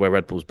Keynes, which is where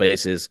Red Bull's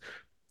base is,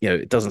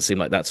 it doesn't seem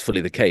like that's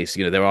fully the case.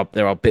 There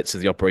are bits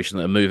of the operation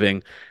that are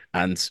moving,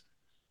 and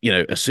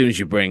as soon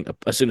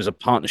as a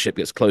partnership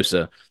gets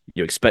closer,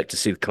 you expect to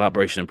see the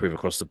collaboration improve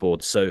across the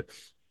board. So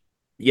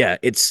yeah,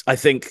 I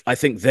think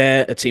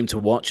they're a team to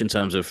watch in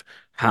terms of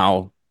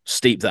how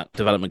steep that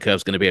development curve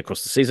is going to be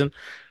across the season.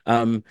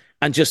 And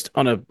just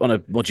on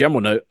a more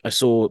general note, I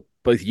saw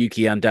both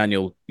Yuki and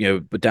Daniel, were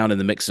down in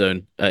the mix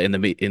zone in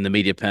the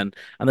media pen,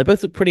 and they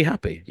both look pretty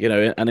happy.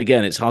 And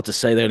again, it's hard to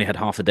say, they only had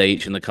half a day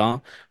each in the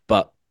car,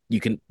 but you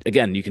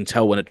can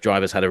tell when a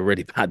driver's had a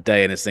really bad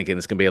day and is thinking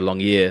it's going to be a long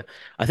year.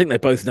 I think they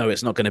both know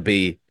it's not going to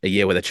be a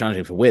year where they're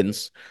challenging for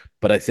wins,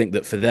 but I think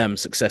that for them,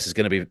 success is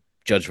going to be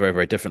judged very,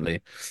 very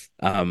differently.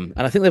 And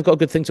I think they've got a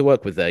good thing to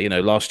work with there.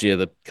 Last year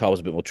the car was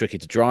a bit more tricky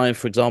to drive,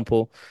 for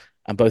example,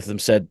 and both of them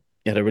said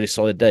he had a really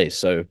solid day.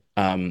 So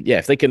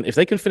if they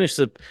can finish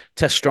the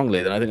test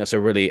strongly, then I think that's a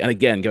really, and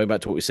again, going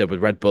back to what we said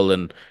with Red Bull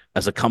and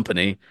as a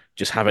company,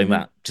 just having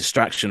that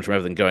distraction from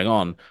everything going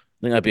on,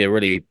 I think that'd be a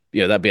really,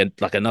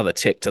 like another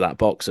tick to that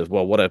box of,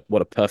 well, what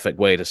a perfect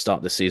way to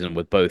start the season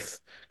with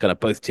both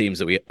teams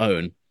that we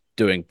own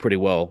doing pretty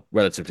well,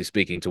 relatively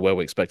speaking, to where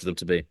we expected them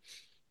to be.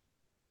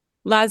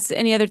 Laz,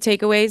 any other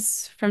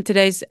takeaways from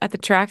today's at the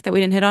track that we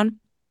didn't hit on?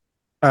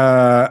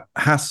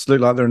 Haas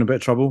look like they're in a bit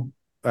of trouble.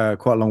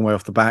 Quite a long way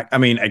off the back. I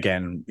mean,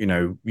 again,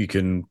 you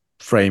can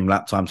frame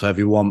lap times however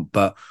you want,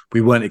 but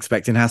we weren't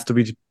expecting Haas to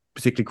be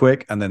particularly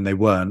quick, and then they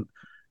weren't.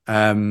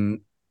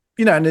 And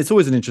it's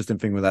always an interesting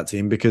thing with that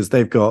team because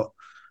they've got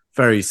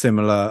very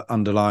similar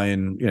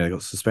underlying, they've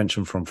got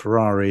suspension from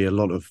Ferrari, a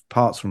lot of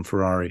parts from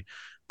Ferrari,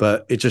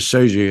 but it just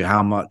shows you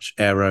how much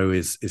aero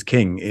is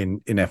king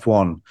in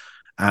F1.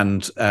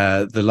 And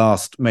the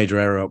last major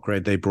aero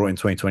upgrade they brought in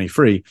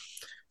 2023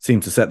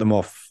 seemed to set them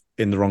off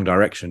in the wrong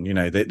direction.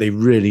 They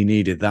really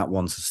needed that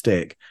one to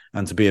stick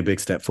and to be a big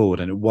step forward,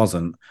 and it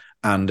wasn't.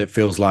 And it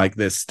feels like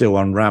they're still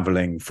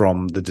unraveling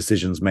from the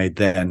decisions made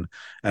then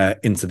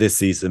into this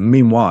season.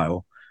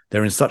 Meanwhile,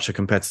 they're in such a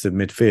competitive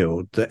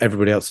midfield that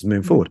everybody else is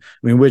moving forward.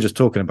 I mean, we're just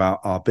talking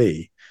about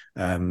RB,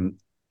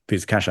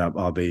 piece of cash out,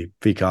 RB,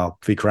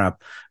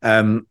 V-Crab,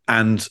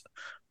 and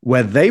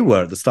where they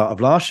were at the start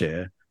of last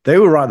year, they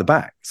were right at the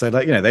back. So,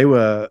 they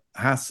were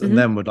Haas and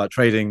them were like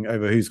trading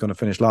over who's going to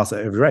finish last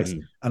at every race.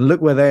 And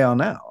look where they are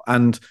now.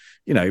 And,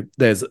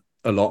 there's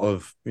a lot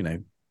of,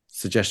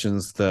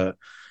 suggestions that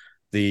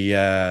the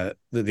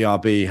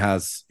RB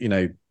has,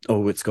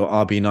 it's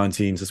got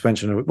RB19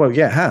 suspension. Well,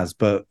 yeah, it has,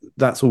 but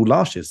that's all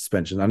last year's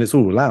suspension, and it's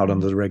all allowed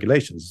under the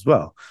regulations as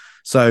well.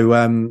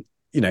 So,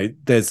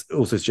 there's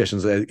also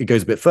suggestions that it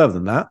goes a bit further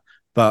than that,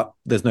 but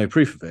there's no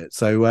proof of it.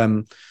 So,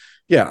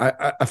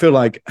 I feel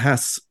like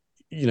Haas,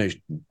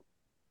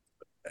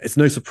 it's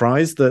no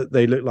surprise that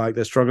they look like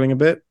they're struggling a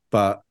bit,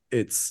 but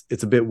it's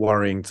a bit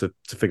worrying to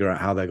figure out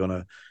how they're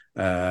going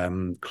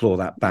to claw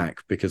that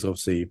back, because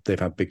obviously they've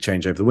had big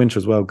change over the winter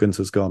as well.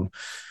 Gunter's gone,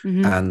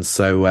 and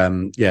so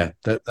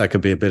that could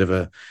be a bit of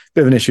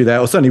an issue there,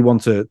 or certainly one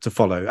to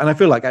follow. And I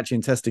feel like actually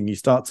in testing you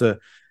start to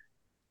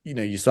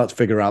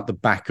figure out the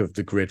back of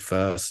the grid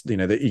first,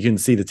 that you can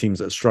see the teams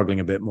that are struggling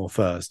a bit more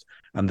first,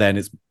 and then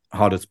it's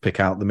harder to pick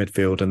out the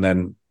midfield. And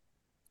then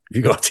if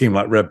you've got a team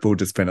like Red Bull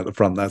to spin at the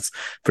front, that's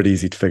pretty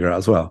easy to figure out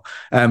as well.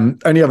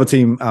 Only other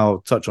team I'll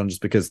touch on,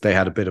 just because they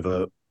had a bit of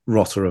a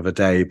rotter of a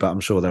day, but I'm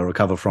sure they'll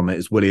recover from it,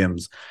 is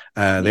Williams.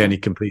 They only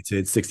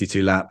completed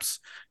 62 laps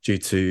due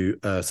to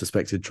a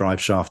suspected drive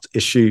shaft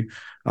issue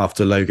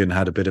after Logan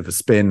had a bit of a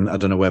spin. I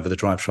don't know whether the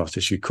drive shaft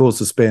issue caused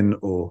the spin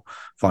or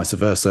vice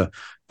versa,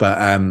 but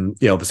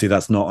obviously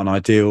that's not an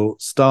ideal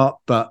start.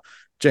 But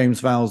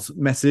James Vowell's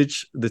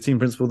message, the team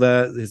principal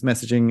there, his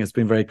messaging has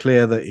been very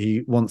clear that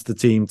he wants the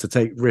team to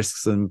take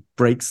risks and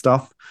break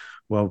stuff.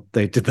 Well,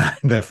 they did that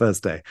in their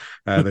first day.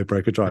 They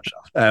broke a drive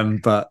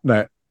shaft. But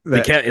no,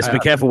 be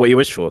careful what you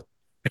wish for.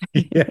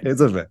 Yeah,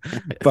 it's a bit.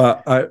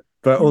 But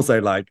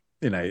also,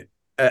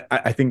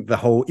 I think the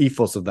whole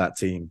ethos of that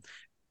team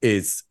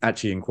is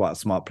actually in quite a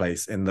smart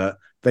place, in that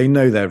they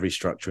know they're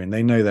restructuring,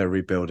 they know they're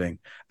rebuilding,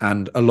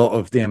 and a lot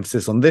of the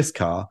emphasis on this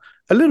car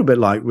a little bit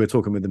like we're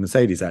talking with the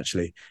Mercedes,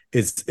 actually,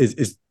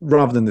 is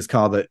rather than this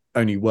car that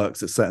only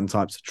works at certain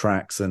types of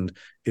tracks and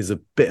is a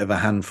bit of a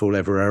handful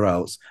everywhere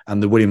else.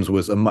 And the Williams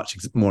was a much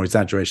more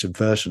exaggerated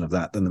version of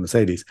that than the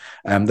Mercedes.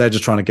 They're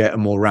just trying to get a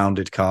more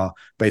rounded car,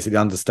 basically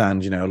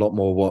understand, a lot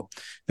more what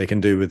they can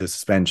do with the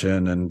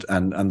suspension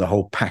and the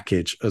whole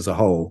package as a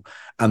whole.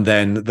 And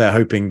then they're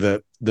hoping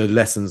that the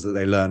lessons that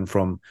they learn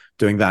from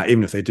doing that,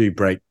 even if they do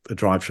break a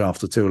drive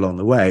shaft or two along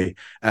the way,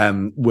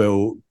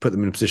 will put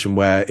them in a position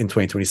where in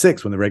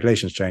 2026, when the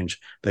regulations change,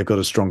 they've got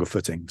a stronger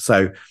footing.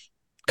 So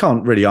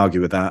can't really argue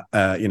with that.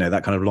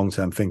 That kind of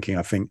long-term thinking,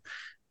 I think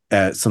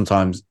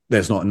sometimes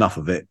there's not enough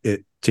of it.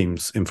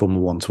 Teams in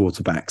Formula One towards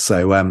the back.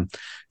 So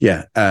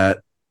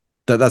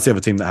that's the other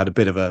team that had a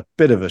bit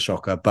of a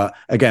shocker. But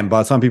again,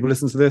 by the time people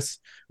listen to this,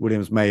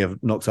 Williams may have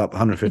knocked up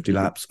 150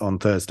 laps on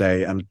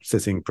Thursday and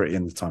sitting pretty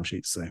in the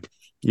timesheets. So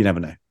you never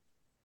know.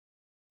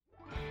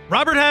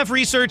 Robert Half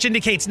research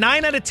indicates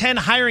 9 out of 10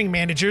 hiring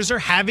managers are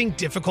having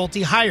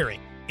difficulty hiring.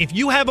 If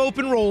you have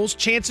open roles,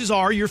 chances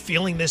are you're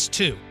feeling this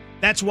too.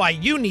 That's why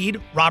you need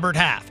Robert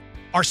Half.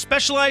 Our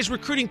specialized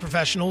recruiting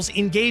professionals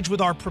engage with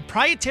our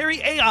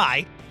proprietary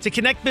AI to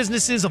connect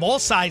businesses of all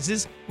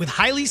sizes with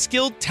highly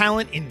skilled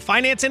talent in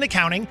finance and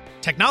accounting,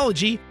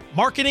 technology,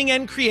 marketing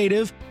and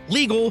creative,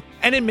 legal,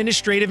 and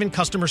administrative and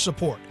customer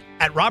support.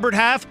 At Robert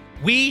Half,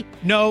 we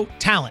know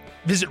talent.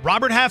 Visit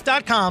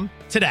roberthalf.com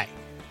today.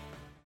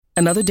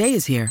 Another day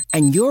is here,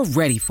 and you're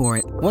ready for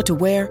it. What to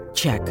wear?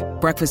 Check.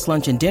 Breakfast,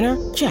 lunch, and dinner?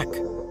 Check.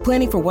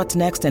 Planning for what's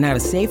next and how to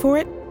save for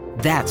it?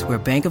 That's where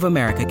Bank of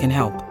America can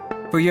help.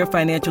 For your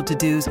financial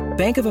to-dos,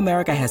 Bank of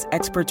America has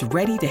experts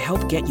ready to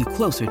help get you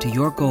closer to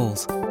your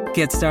goals.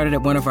 Get started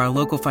at one of our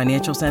local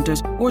financial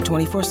centers or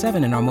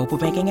 24/7 in our mobile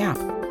banking app.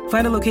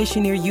 Find a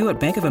location near you at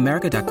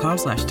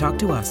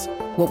bankofamerica.com/talktous.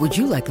 What would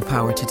you like the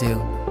power to do?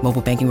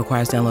 Mobile banking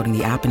requires downloading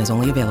the app and is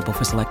only available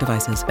for select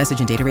devices. Message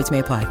and data rates may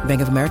apply.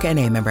 Bank of America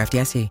N.A., member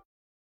FDIC.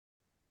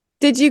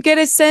 Did you get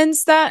a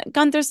sense that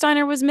Gunther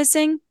Steiner was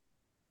missing?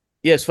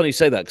 Yeah, it's funny you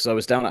say that because I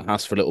was down at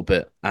Haas for a little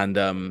bit. And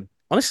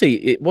honestly,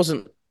 it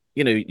wasn't,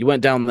 you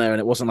went down there and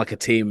it wasn't like a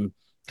team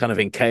kind of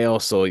in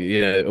chaos or,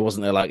 it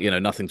wasn't there like,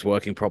 nothing's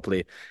working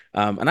properly.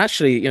 And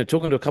actually,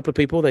 talking to a couple of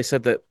people, they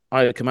said that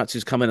Aya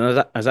Komatsu's come in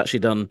and has actually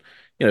done,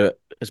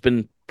 has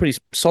been pretty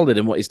solid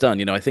in what he's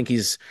done. I think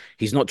he's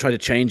not tried to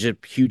change a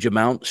huge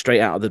amount straight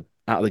out of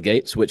the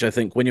gates, which I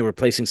think when you're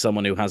replacing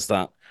someone who has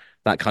that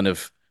kind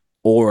of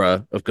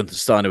aura of Gunther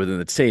Steiner within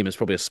the team is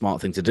probably a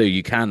smart thing to do.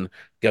 You can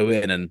go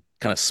in and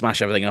kind of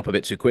smash everything up a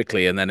bit too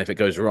quickly, and then if it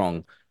goes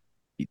wrong,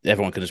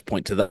 everyone can just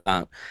point to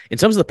that. In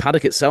terms of the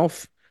paddock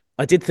itself,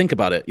 I did think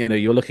about it.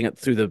 You're looking at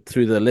through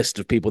the list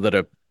of people that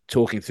are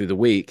talking through the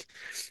week,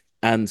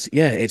 and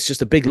yeah, it's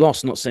just a big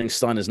loss not seeing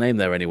Steiner's name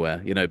there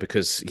anywhere.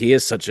 Because he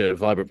is such a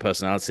vibrant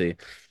personality,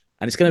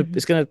 and it's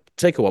gonna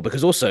take a while.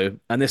 Because also,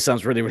 and this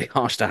sounds really really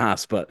harsh to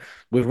Haas, but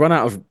we've run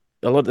out of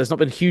there's not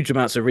been huge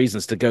amounts of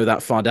reasons to go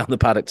that far down the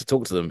paddock to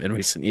talk to them in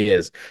recent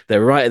years. They're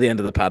right at the end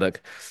of the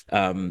paddock.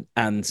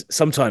 And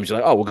sometimes you're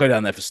like, oh, we'll go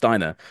down there for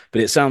Steiner.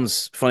 But it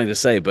sounds funny to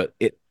say, but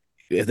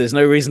if there's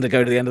no reason to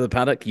go to the end of the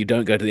paddock, you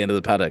don't go to the end of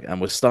the paddock.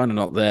 And with Steiner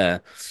not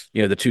there,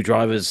 the two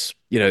drivers,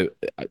 I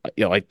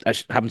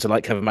happen to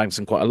like Kevin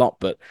Magnussen quite a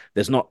lot, but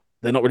they're not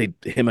really,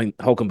 him and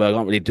Hulkenberg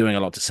aren't really doing a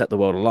lot to set the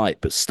world alight.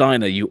 But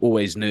Steiner, you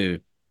always knew,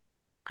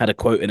 had a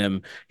quote in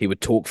him. He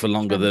would talk for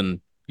longer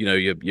than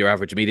your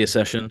average media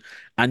session,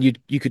 and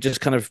you could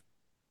just kind of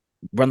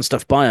run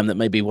stuff by him that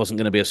maybe wasn't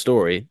going to be a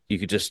story. You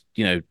could just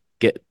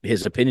get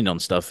his opinion on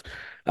stuff.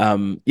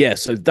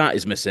 So that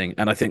is missing,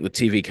 and I think the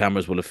TV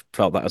cameras will have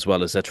felt that as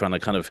well, as they're trying to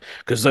kind of,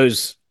 because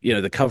those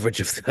the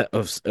coverage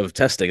of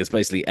testing is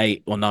basically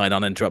 8 or 9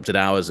 uninterrupted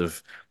hours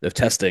of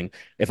testing.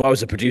 If I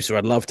was a producer,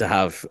 I'd love to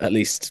have at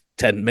least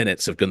 10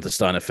 minutes of Gunther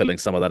Steiner filling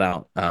some of that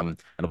out. And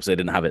obviously I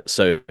didn't have it.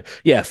 So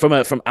yeah,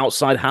 from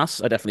outside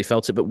Haas, I definitely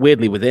felt it, but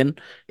weirdly within,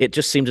 it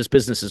just seemed as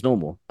business as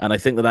normal. And I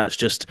think that's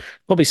just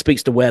probably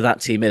speaks to where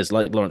that team is.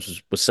 Like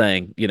Lawrence was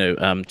saying,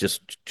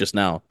 just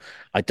now,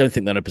 I don't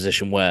think they're in a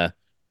position where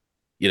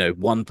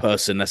one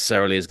person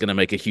necessarily is going to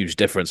make a huge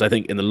difference. I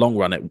think in the long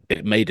run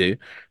it may do,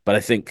 but I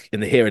think in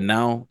the here and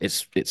now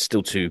it's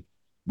still too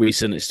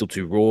recent, it's still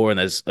too raw, and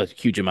there's a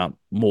huge amount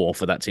more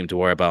for that team to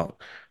worry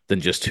about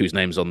than just whose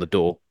name's on the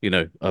door,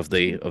 of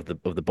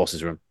the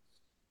boss's room.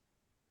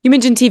 You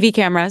mentioned TV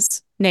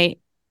cameras, Nate,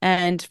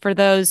 and for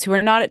those who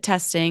are not at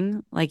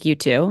testing, like you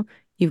two,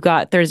 you've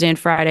got Thursday and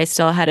Friday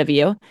still ahead of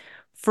you.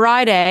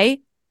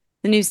 Friday,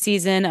 the new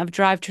season of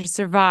Drive to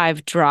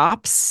Survive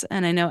drops,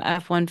 and I know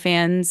F1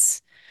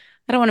 fans,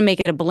 I don't want to make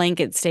it a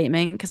blanket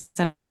statement because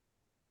I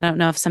don't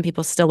know if some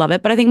people still love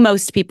it, but I think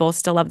most people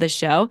still love this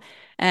show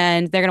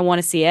and they're going to want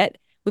to see it.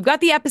 We've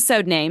got the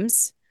episode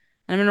names.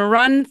 I'm going to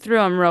run through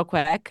them real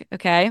quick.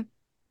 Okay.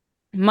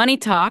 Money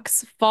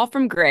Talks, Fall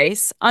from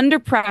Grace, Under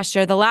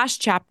Pressure, The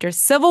Last Chapter,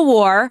 Civil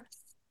War,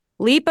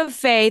 Leap of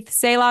Faith,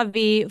 C'est la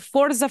Vie,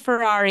 Forza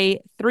Ferrari,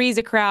 Three's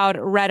a Crowd,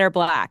 Red or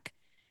Black.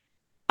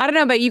 I don't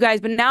know about you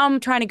guys, but now I'm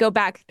trying to go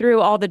back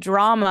through all the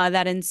drama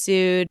that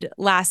ensued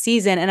last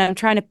season, and I'm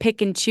trying to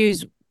pick and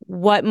choose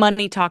what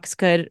money talks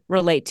could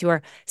relate to,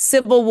 or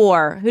Civil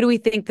War. Who do we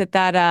think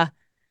that's Oh,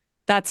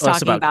 that's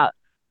talking about about?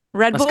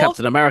 Red that's Bull?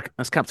 Captain America.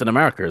 That's Captain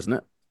America, isn't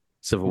it?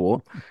 Civil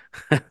War.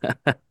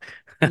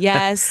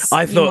 Yes,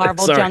 I you thought,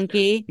 Marvel sorry.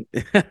 junkie.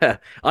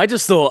 I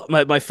just thought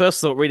my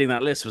first thought reading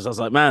that list was I was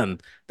like, man,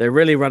 they're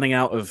really running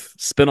out of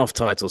spin-off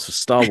titles for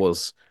Star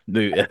Wars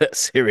new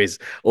series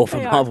or for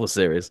They are. Marvel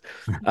series.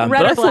 Red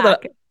But or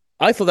black?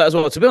 I thought that as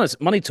well. To be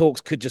honest, Money Talks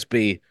could just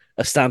be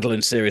a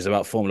standalone series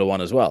about Formula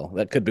One as well.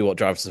 That could be what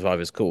Drive to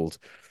Survive is called.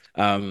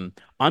 I'm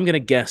going to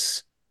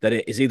guess that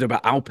it is either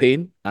about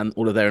Alpine and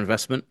all of their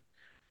investment.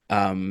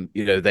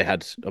 They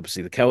had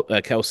obviously the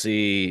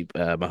Kelsey,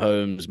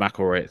 Mahomes,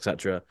 McElroy,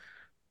 etc.,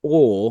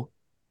 or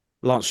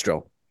Lance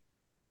Stroll.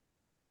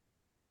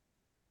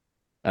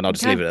 And I'll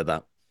just Okay. leave it at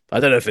that. I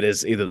don't know if it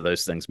is either of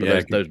those things, but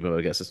Yeah, those are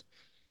my guesses.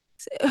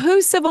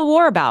 Who's Civil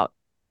War about?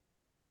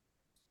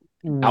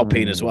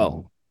 Alpine as Ooh.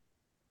 well,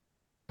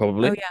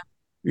 probably. Oh yeah.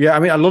 Yeah, I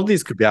mean, a lot of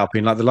these could be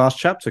Alpine. Like the last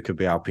chapter could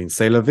be Alpine.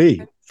 C'est la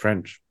vie,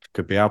 French,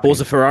 could be Alpine.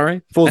 Forza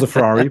Ferrari. Forza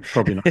Ferrari,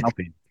 probably not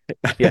Alpine.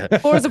 Yeah.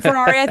 Forza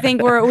Ferrari, I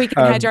think we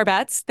can hedge our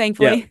bets,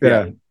 thankfully.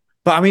 Yeah.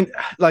 But I mean,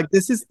 like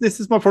this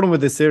is my problem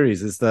with this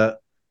series is that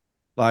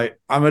like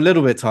I'm a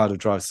little bit tired of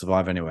Drive to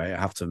Survive anyway, I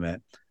have to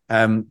admit.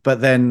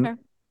 But then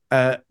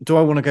do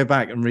I want to go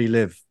back and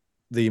relive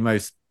the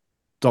most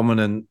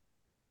dominant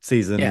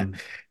season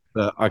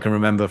that I can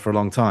remember for a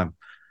long time?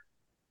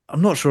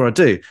 I'm not sure I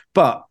do.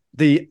 But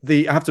the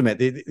I have to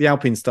admit the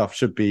Alpine stuff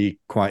should be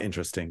quite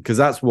interesting because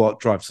that's what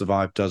Drive to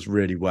Survive does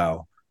really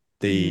well.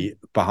 The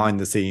behind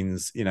the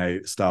scenes,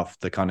 stuff,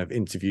 the kind of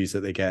interviews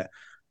that they get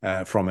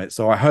from it.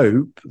 So I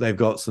hope they've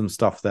got some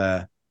stuff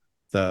there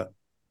that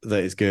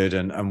is good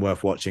and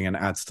worth watching and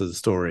adds to the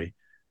story.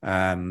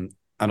 And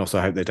also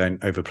I hope they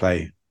don't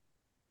overplay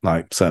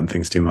like certain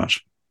things too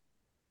much.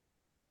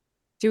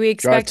 Do we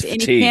expect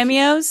any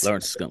cameos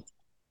Lawrence Scum.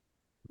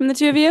 from the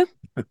two of you?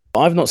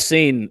 I've not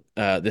seen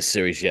this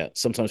series yet.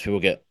 Sometimes people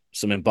get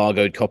some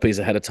embargoed copies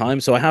ahead of time.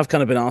 So I have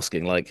kind of been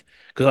asking, like,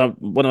 because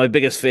one of my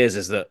biggest fears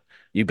is that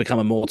you become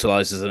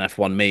immortalized as an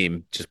F1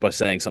 meme just by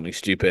saying something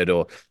stupid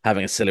or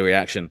having a silly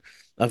reaction.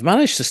 I've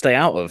managed to stay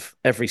out of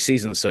every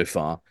season so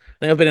far. I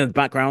think I've been in the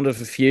background of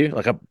a few.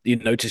 Like you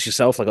notice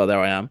yourself, like, oh, there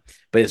I am.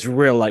 But it's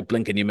real, like,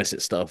 blink and you miss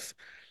it stuff.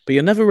 But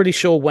you're never really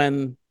sure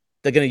when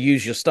they're going to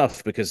use your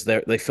stuff because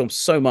they film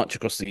so much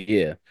across the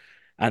year.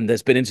 And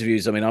there's been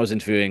interviews. I mean, I was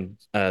interviewing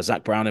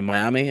Zach Brown in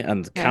Miami,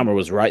 and the camera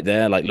was right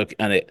there. Like, look,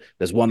 and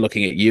there's one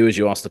looking at you as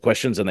you ask the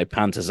questions, and they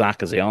pan to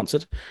Zach as he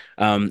answered.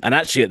 And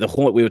actually, at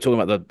the we were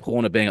talking about the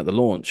Horner being at the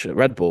launch at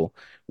Red Bull.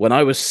 When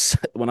I was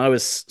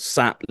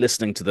sat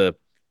listening to the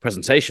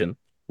presentation,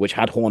 which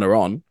had Horner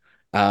on,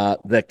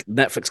 the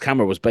Netflix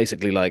camera was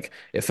basically like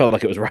it felt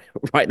like it was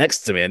right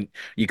next to me, and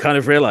you kind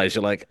of realize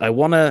you're like, I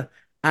want to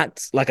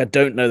act like I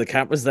don't know the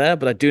camera's there,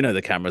 but I do know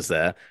the camera's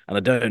there, and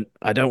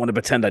I don't want to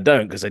pretend I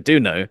don't because I do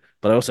know,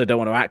 but I also don't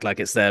want to act like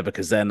it's there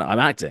because then I'm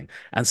acting.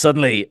 And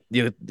suddenly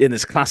you're in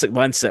this classic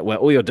mindset where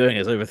all you're doing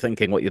is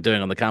overthinking what you're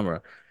doing on the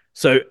camera.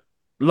 So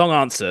long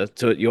answer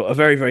to a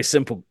very, very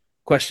simple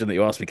question that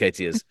you asked me,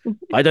 Katie, is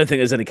I don't think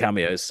there's any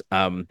cameos,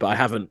 but I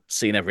haven't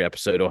seen every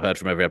episode or heard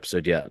from every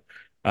episode yet.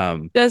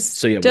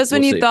 Just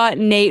when you thought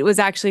Nate was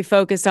actually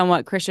focused on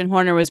what Christian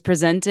Horner was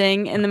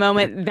presenting in the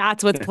moment,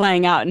 that's what's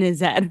playing out in his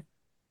head.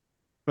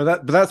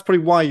 But that's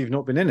probably why you've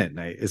not been in it,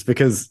 Nate. Is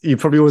because you've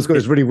probably always got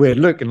this really weird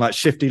look and like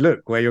shifty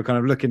look where you're kind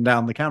of looking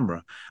down the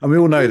camera. And we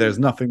all know there's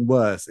nothing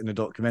worse in a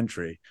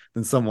documentary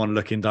than someone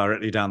looking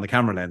directly down the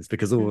camera lens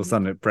because all of a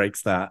sudden it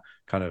breaks that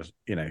kind of,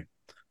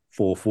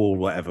 fourth wall,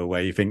 whatever,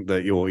 where you think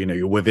that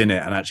you're within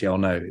it and actually, oh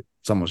no,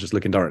 someone's just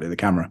looking directly at the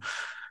camera.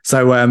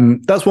 So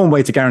that's one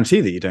way to guarantee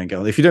that you don't get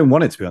on. If you don't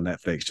want it to be on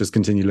Netflix, just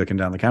continue looking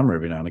down the camera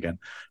every now and again.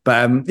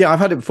 But yeah, I've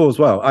had it before as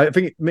well. I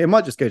think it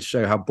might just go to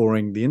show how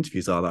boring the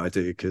interviews are that I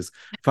do, because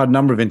I've had a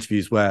number of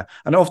interviews where,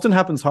 and it often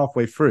happens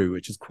halfway through,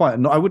 which is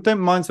quite, don't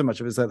mind so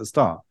much if it's at the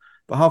start,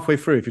 but halfway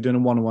through, if you're doing a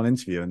one-on-one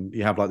interview and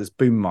you have like this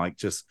boom mic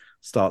just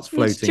starts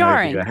floating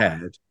over your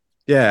head.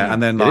 Yeah.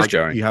 And then like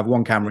you have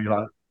one camera, you're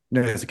like,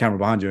 no, there's a camera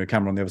behind you and a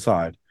camera on the other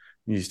side.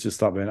 You just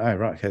start being, oh,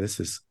 right, okay, this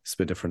is a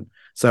bit different.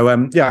 So,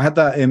 yeah, I had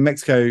that in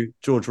Mexico,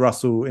 George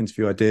Russell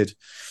interview I did.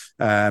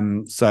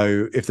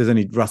 So if there's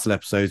any Russell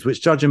episodes,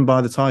 which judging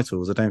by the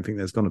titles, I don't think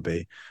there's going to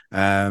be,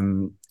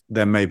 then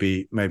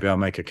maybe I'll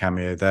make a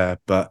cameo there.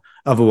 But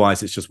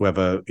otherwise, it's just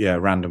whether, a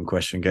random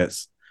question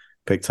gets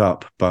picked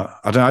up. But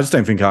I just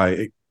don't think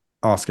I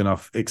ask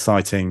enough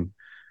exciting,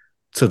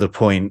 to the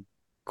point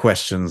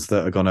questions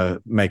that are going to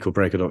make or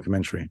break a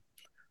documentary.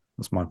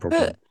 That's my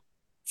problem.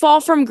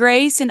 Fall from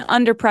Grace and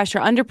Under Pressure.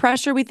 Under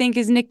Pressure, we think,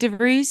 is Nick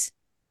DeVries.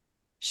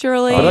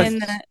 Surely. The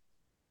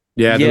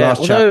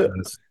last chapter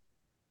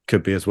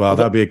could be as well.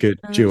 That'd be a good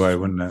duo,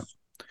 wouldn't it?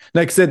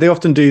 Like I said, they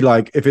often do,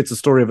 like, if it's a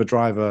story of a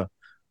driver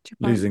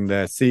losing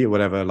their seat or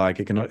whatever, like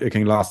it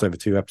can last over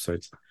 2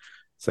 episodes.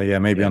 So yeah,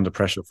 maybe Under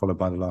Pressure followed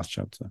by the last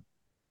chapter.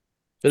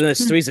 But then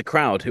there's Three's a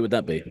Crowd. Who would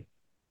that be?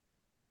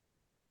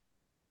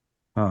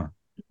 Huh.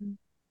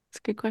 That's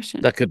a good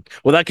question. That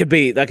could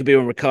be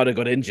when Ricardo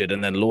got injured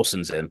and then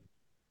Lawson's in.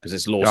 because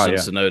it's Lawson, yeah.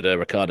 Sonoda,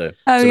 Ricardo.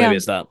 Oh, so yeah. maybe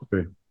it's that.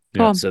 True.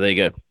 Yeah. Cool. So there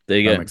you go. There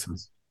you That go. makes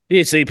sense.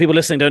 Yeah, see, people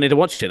listening don't need to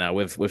watch it now.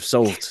 We've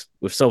solved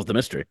the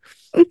mystery.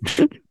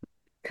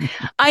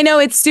 I know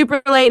it's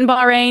super late in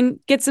Bahrain.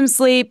 Get some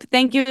sleep.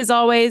 Thank you as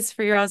always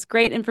for your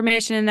great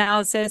information and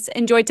analysis.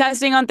 Enjoy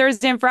testing on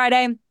Thursday and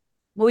Friday.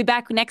 We'll be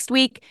back next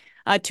week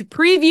to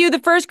preview the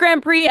first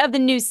Grand Prix of the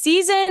new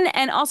season.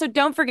 And also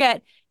don't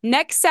forget,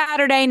 next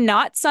Saturday,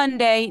 not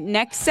Sunday,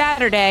 next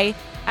Saturday,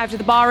 after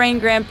the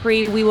Bahrain Grand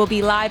Prix, we will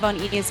be live on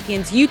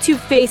ESPN's YouTube,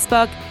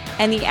 Facebook,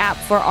 and the app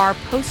for our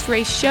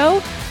post-race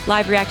show,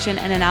 live reaction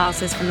and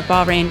analysis from the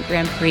Bahrain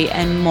Grand Prix,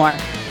 and more.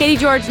 Katie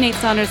George, Nate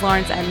Saunders,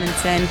 Lawrence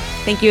Edmondson,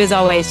 thank you as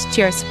always.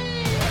 Cheers.